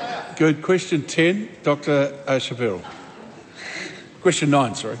 Good. Question 10, Dr AYESHA VERRALL. Question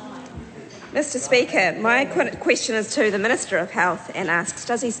 9, sorry. Mr. Speaker, my question is to the Minister of Health and asks,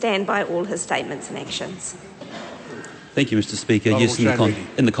 does he stand by all his statements and actions? Thank you, Mr. Speaker. Yes,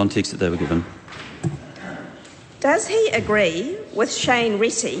 in the context that they were given. Does he agree with Shane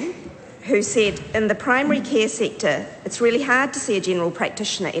Retty, who said in the primary care sector it's really hard to see a general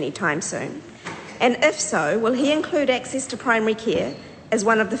practitioner anytime soon? And if so, will he include access to primary care as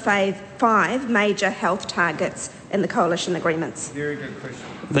one of the 5 major health targets in the coalition agreements? Very good question.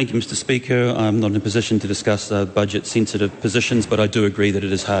 Thank you, Mr. Speaker. I'm not in a position to discuss budget-sensitive positions, but I do agree that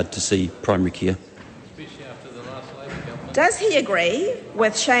it is hard to see primary care. Does he agree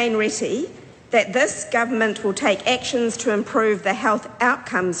with Shane Retty that this government will take actions to improve the health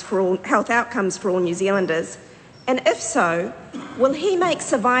outcomes for all New Zealanders? And if so, will he make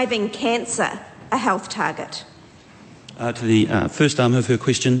surviving cancer a health target? To the first arm of her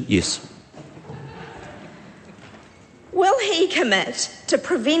question, yes. Will he commit to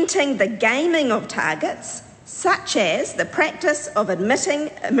preventing the gaming of targets, such as the practice of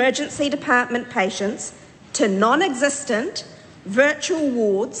admitting emergency department patients to non-existent virtual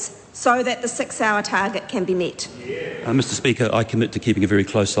wards so that the 6-hour target can be met? Mr. Speaker, I commit to keeping a very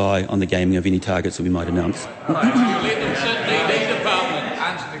close eye on the gaming of any targets that we might announce.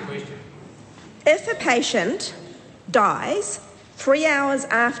 If a patient dies 3 hours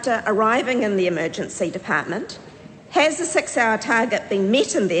after arriving in the emergency department, has the 6-hour target been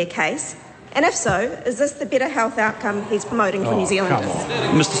met in their case? And if so, is this the better health outcome he's promoting for New Zealanders?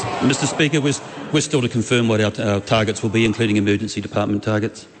 Mr. Speaker, we're still to confirm what our targets will be, including emergency department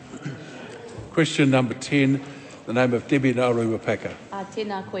targets. Question number 10, the name of Debbie NGAREWA-PACKER.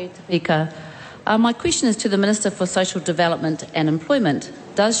 Tēnā koe te Speaker. My question is to the Minister for Social Development and Employment.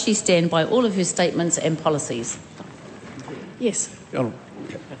 Does she stand by all of her statements and policies? Yes.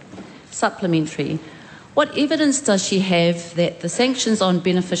 Supplementary. What evidence does she have that the sanctions on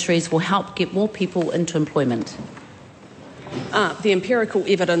beneficiaries will help get more people into employment? The empirical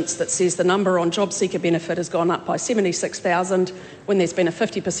evidence that says the number on job seeker benefit has gone up by 76,000 when there's been a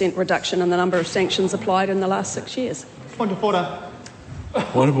 50% reduction in the number of sanctions applied in the last 6 years. Point of order.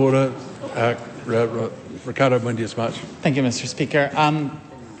 Point of order. Ricardo Mundias-March. Thank you, Mr. Speaker.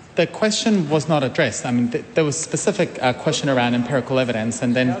 The question was not addressed. I mean, there was a specific question around empirical evidence,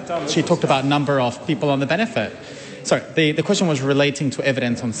 and then she talked about number of people on the benefit. Sorry, the question was relating to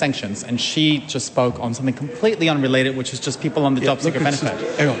evidence on sanctions, and she just spoke on something completely unrelated, which is just people on the job seeker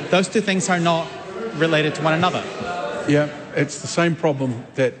benefit. Those two things are not related to one another. Yeah, it's the same problem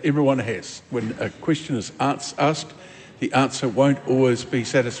that everyone has. When a question is asked, the answer won't always be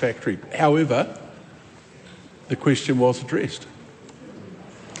satisfactory. However, the question was addressed.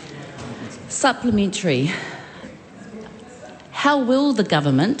 Supplementary. How will the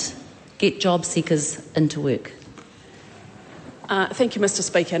government get job seekers into work? Thank you, Mr.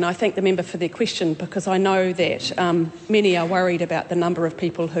 Speaker, and I thank the member for their question, because I know that many are worried about the number of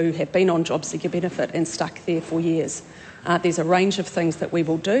people who have been on job seeker benefit and stuck there for years. There's a range of things that we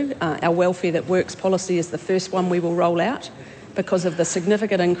will do. Our Welfare That Works policy is the first one we will roll out because of the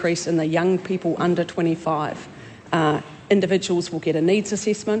significant increase in the young people under 25. Individuals will get a needs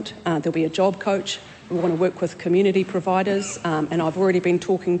assessment, there'll be a job coach, we want to work with community providers, and I've already been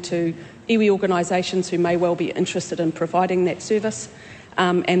talking to iwi organisations who may well be interested in providing that service,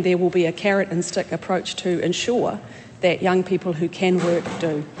 and there will be a carrot and stick approach to ensure that young people who can work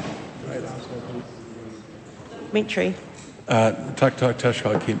do. Mitri.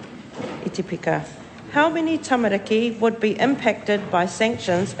 Tashkai Kemp. Itipika. How many tamariki would be impacted by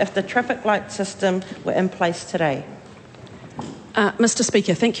sanctions if the traffic light system were in place today? Mr.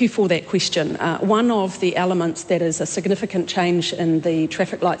 Speaker, thank you for that question. One of the elements that is a significant change in the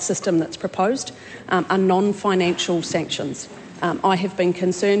traffic light system that's proposed are non-financial sanctions. I have been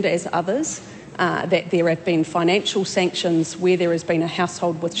concerned, as others, that there have been financial sanctions where there has been a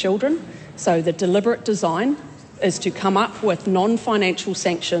household with children. So the deliberate design is to come up with non-financial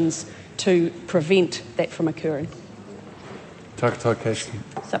sanctions to prevent that from occurring.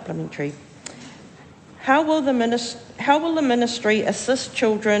 Supplementary. How will the ministry assist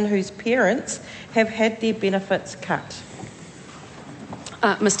children whose parents have had their benefits cut?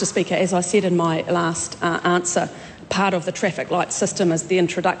 Mr. Speaker, as I said in my last answer, part of the traffic light system is the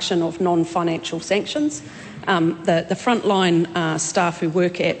introduction of non-financial sanctions. The frontline staff who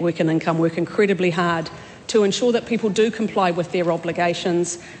work at Work and Income work incredibly hard to ensure that people do comply with their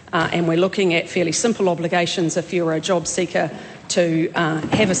obligations, and we're looking at fairly simple obligations if you're a job seeker to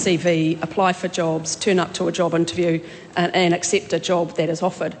have a CV, apply for jobs, turn up to a job interview and accept a job that is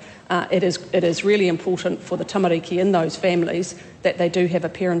offered. It is really important for the tamariki in those families that they do have a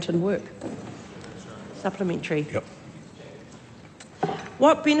parent in work. Supplementary. Yep.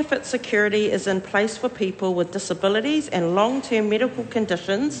 What benefit security is in place for people with disabilities and long-term medical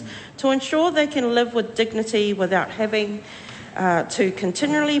conditions to ensure they can live with dignity without having to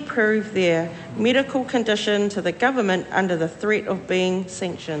continually prove their medical condition to the government under the threat of being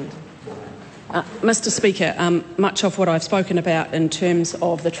sanctioned? Mr Speaker, much of what I've spoken about in terms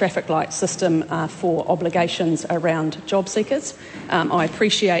of the traffic light system for obligations around job seekers. I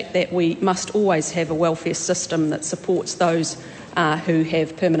appreciate that we must always have a welfare system that supports those who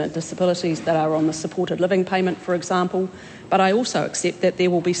have permanent disabilities that are on the supported living payment, for example, but I also accept that there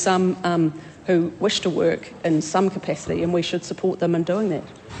will be some who wish to work in some capacity and we should support them in doing that.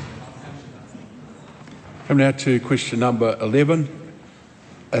 Come now to question number 11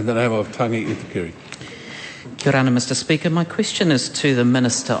 in the name of Tangi Utikere. Kia ora, Mr Speaker. My question is to the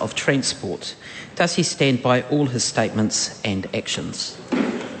Minister of Transport. Does he stand by all his statements and actions?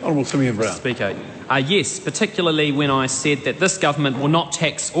 Honourable Simeon Brown. Mr Speaker, yes, particularly when I said that this government will not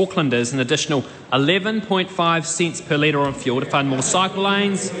tax Aucklanders an additional 11.5 cents per litre on fuel to fund more cycle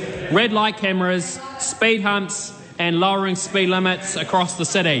lanes, red light cameras, speed humps and lowering speed limits across the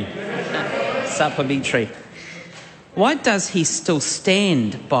city. Supplementary. Why does he still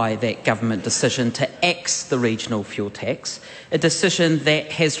stand by that government decision to axe the regional fuel tax, a decision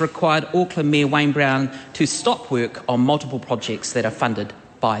that has required Auckland Mayor Wayne Brown to stop work on multiple projects that are funded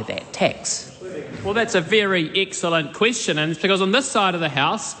by that tax? Well, that's a very excellent question, and it's because on this side of the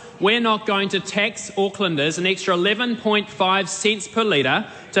House, we're not going to tax Aucklanders an extra 11.5 cents per litre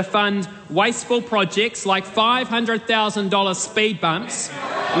to fund wasteful projects like $500,000 speed bumps,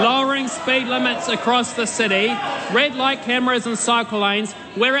 lowering speed limits across the city, red light cameras and cycle lanes.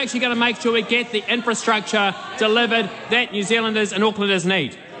 We're actually going to make sure we get the infrastructure delivered that New Zealanders and Aucklanders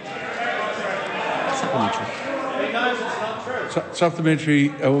need. Supplementary. Supplementary,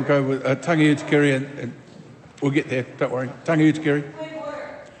 we'll go with Tangi Utikere and we'll get there, don't worry. Tangi Utikere.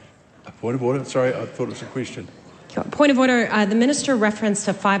 A point of order, sorry, I thought it was a question. Point of order, the Minister referenced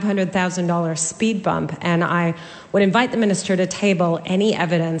a $500,000 speed bump, and I would invite the Minister to table any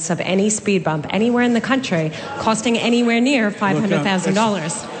evidence of any speed bump anywhere in the country costing anywhere near $500,000.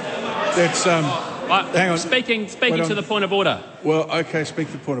 That's hang on. Speaking to the point of order. Well, okay, speak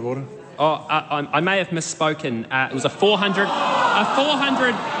to the point of order. Oh, I may have misspoken. It was a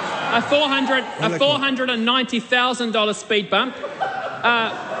 $490,000 speed bump,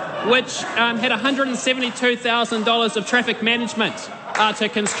 which had $172,000 of traffic management to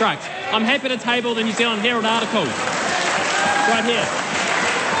construct. I'm happy to table the New Zealand Herald article right here.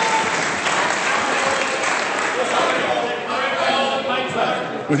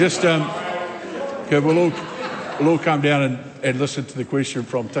 We'll just okay, we'll all come down and listen to the question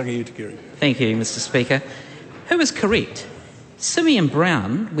from Tangi Utikere. Thank you, Mr Speaker. Who was correct? Simeon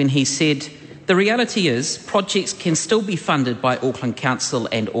Brown, when he said, the reality is projects can still be funded by Auckland Council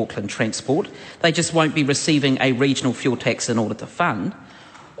and Auckland Transport. They just won't be receiving a regional fuel tax in order to fund.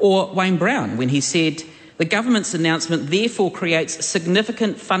 Or Wayne Brown, when he said, the government's announcement therefore creates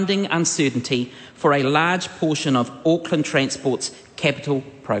significant funding uncertainty for a large portion of Auckland Transport's capital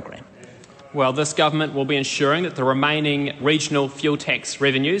program. Well, this government will be ensuring that the remaining regional fuel tax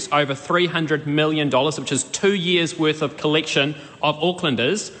revenues, over $300 million, which is 2 years' worth of collection of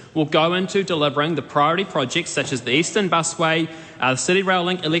Aucklanders, will go into delivering the priority projects such as the Eastern Busway, the City Rail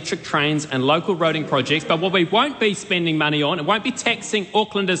Link electric trains and local roading projects. But what we won't be spending money on and won't be taxing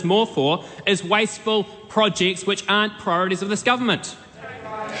Aucklanders more for is wasteful projects which aren't priorities of this government.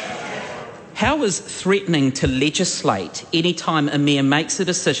 How is threatening to legislate any time a mayor makes a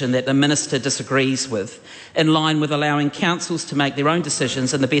decision that the minister disagrees with in line with allowing councils to make their own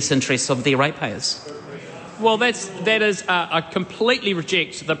decisions in the best interests of their ratepayers? Well, I completely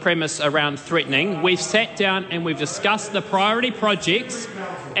reject the premise around threatening. We've sat down and we've discussed the priority projects,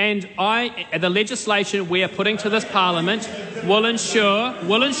 and the legislation we are putting to this Parliament will ensure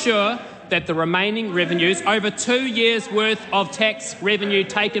that the remaining revenues, over 2 years' worth of tax revenue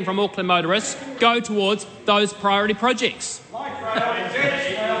taken from Auckland motorists, go towards those priority projects.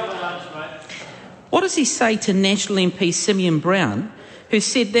 What does he say to National MP Simeon Brown, who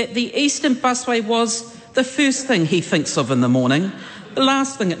said that the Eastern Busway was the first thing he thinks of in the morning, the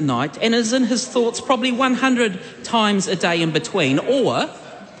last thing at night, and is in his thoughts probably 100 times a day in between? Or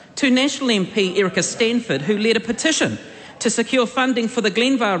to National MP Erica Stanford, who led a petition to secure funding for the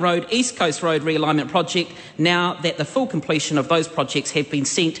Glenvale Road East Coast Road realignment project now that the full completion of those projects have been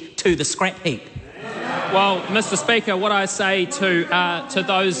sent to the scrap heap? Well, Mr. Speaker, what I say to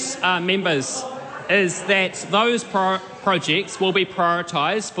those members is that those projects will be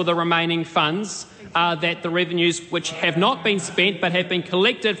prioritised for the remaining funds, that the revenues which have not been spent but have been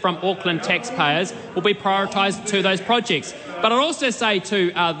collected from Auckland taxpayers will be prioritised to those projects. But I'd also say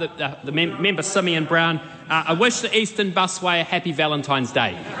to the member Simeon Brown, I wish the Eastern Busway a happy Valentine's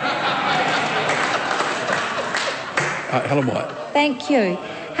Day. Helen White. Thank you.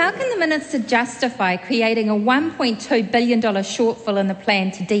 How can the Minister justify creating a $1.2 billion shortfall in the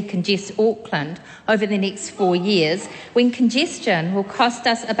plan to decongest Auckland over the next 4 years when congestion will cost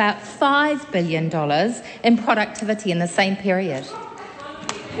us about $5 billion in productivity in the same period?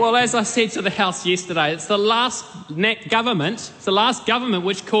 Well, as I said to the House yesterday, it's the last government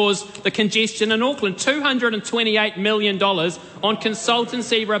which caused the congestion in Auckland. $228 million on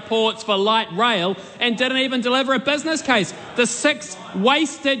consultancy reports for light rail and didn't even deliver a business case. The 6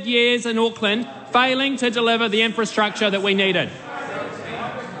 wasted years in Auckland failing to deliver the infrastructure that we needed.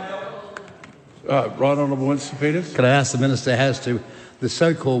 Right Honourable Winston Peters. Could I ask the Minister as to the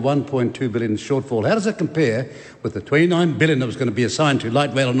so-called $1.2 billion shortfall? How does it compare with the $29 billion that was going to be assigned to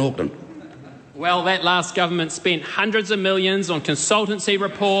light rail in Auckland? Well, that last government spent hundreds of millions on consultancy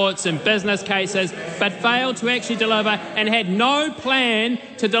reports and business cases, but failed to actually deliver and had no plan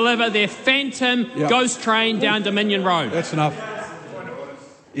to deliver their phantom ghost train down Dominion Road. That's enough.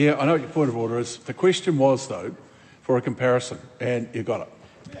 Yeah, I know what your point of order is. The question was, though, for a comparison, and you got it.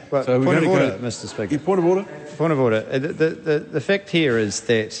 Well, so point of order, Mr. Speaker. Point of order? Point of order. The fact here is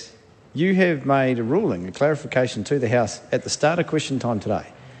that you have made a ruling, a clarification to the House at the start of question time today,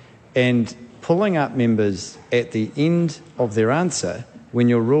 and pulling up members at the end of their answer when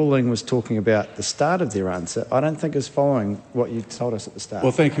your ruling was talking about the start of their answer, I don't think is following what you told us at the start.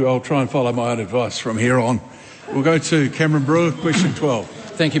 Well, thank you. I'll try and follow my own advice from here on. We'll go to Cameron Brewer, question 12.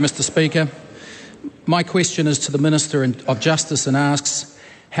 Thank you, Mr. Speaker. My question is to the Minister of Justice and asks,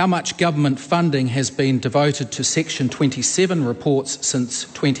 how much government funding has been devoted to Section 27 reports since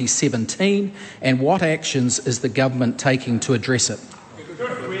 2017, and what actions is the government taking to address it?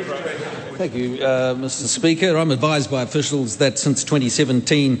 Thank you, Mr. Speaker. I'm advised by officials that since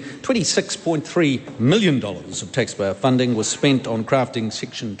 2017, $26.3 million of taxpayer funding was spent on crafting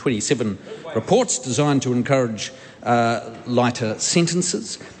Section 27 reports designed to encourage lighter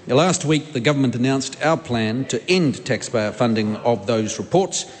sentences. Last week, the government announced our plan to end taxpayer funding of those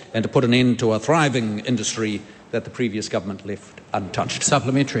reports and to put an end to a thriving industry that the previous government left untouched.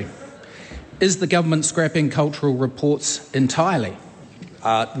 Supplementary. Is the government scrapping cultural reports entirely?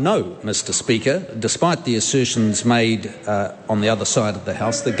 No, Mr. Speaker. Despite the assertions made on the other side of the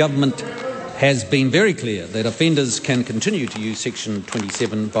House, the government has been very clear that offenders can continue to use Section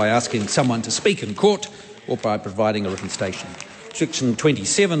 27 by asking someone to speak in court or by providing a written statement. Section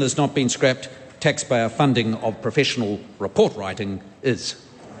 27 has not been scrapped. Taxpayer funding of professional report writing is.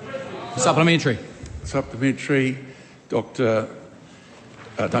 Supplementary. Supplementary. Dr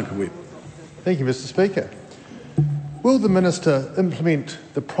Duncan Webb. Thank you, Mr. Speaker. Will the Minister implement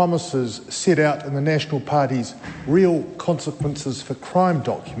the promises set out in the National Party's Real Consequences for Crime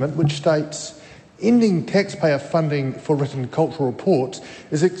document, which states ending taxpayer funding for written cultural reports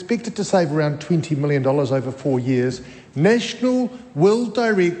is expected to save around $20 million over 4 years? National will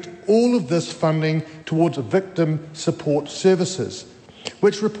direct all of this funding towards victim support services,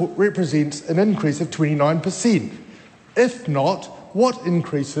 which represents an increase of 29%. If not, what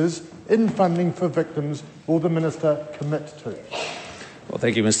increases in funding for victims will the Minister commit to? Well,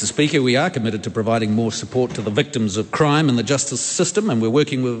 thank you, Mr. Speaker. We are committed to providing more support to the victims of crime in the justice system, and we're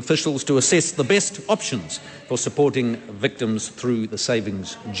working with officials to assess the best options for supporting victims through the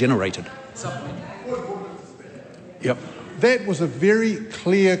savings generated. Yep. That was a very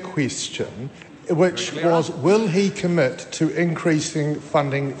clear question, which was, will he commit to increasing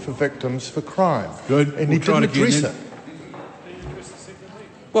funding for victims for crime? Good. And he didn't address it.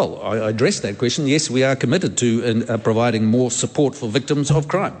 Well, I addressed that question. Yes, we are committed to providing more support for victims of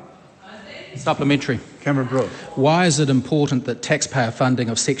crime. Supplementary. Cameron Brewer. Why is it important that taxpayer funding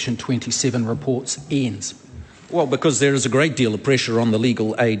of Section 27 reports ends? Well, because there is a great deal of pressure on the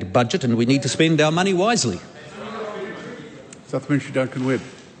legal aid budget and we need to spend our money wisely. Supplementary. Duncan Webb.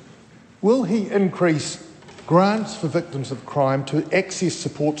 Will he increase grants for victims of crime to access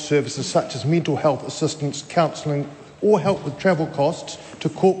support services such as mental health assistance, counselling or help with travel costs to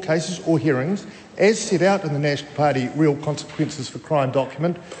court cases or hearings, as set out in the National Party Real Consequences for Crime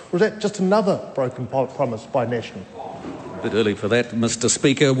document, or is that just another broken promise by National? A bit early for that, Mr.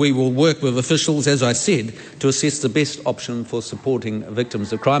 Speaker. We will work with officials, as I said, to assess the best option for supporting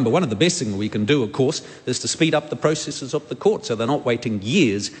victims of crime. But one of the best things we can do, of course, is to speed up the processes of the court so they're not waiting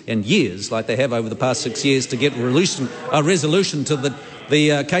years and years like they have over the past 6 years to get a resolution to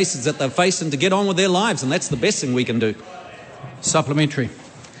the cases that they've faced and to get on with their lives. And that's the best thing we can do. Supplementary.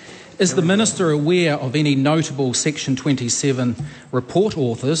 Is the Minister aware of any notable Section 27 report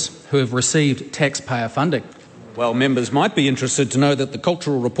authors who have received taxpayer funding? Well, members might be interested to know that the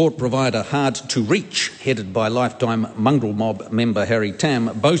cultural report provider Hard to Reach, headed by lifetime mongrel mob member Harry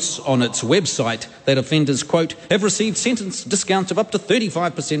Tam, boasts on its website that offenders, quote, have received sentence discounts of up to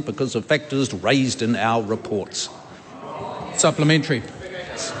 35% because of factors raised in our reports. Supplementary.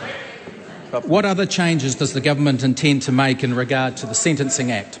 What other changes does the government intend to make in regard to the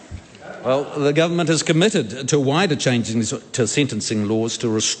Sentencing Act? Well, the government is committed to wider changes to sentencing laws to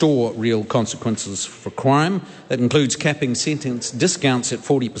restore real consequences for crime. That includes capping sentence discounts at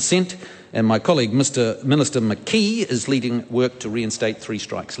 40%, and my colleague, Minister McKee, is leading work to reinstate three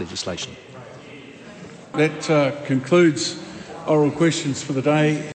strikes legislation. That concludes oral questions for the day.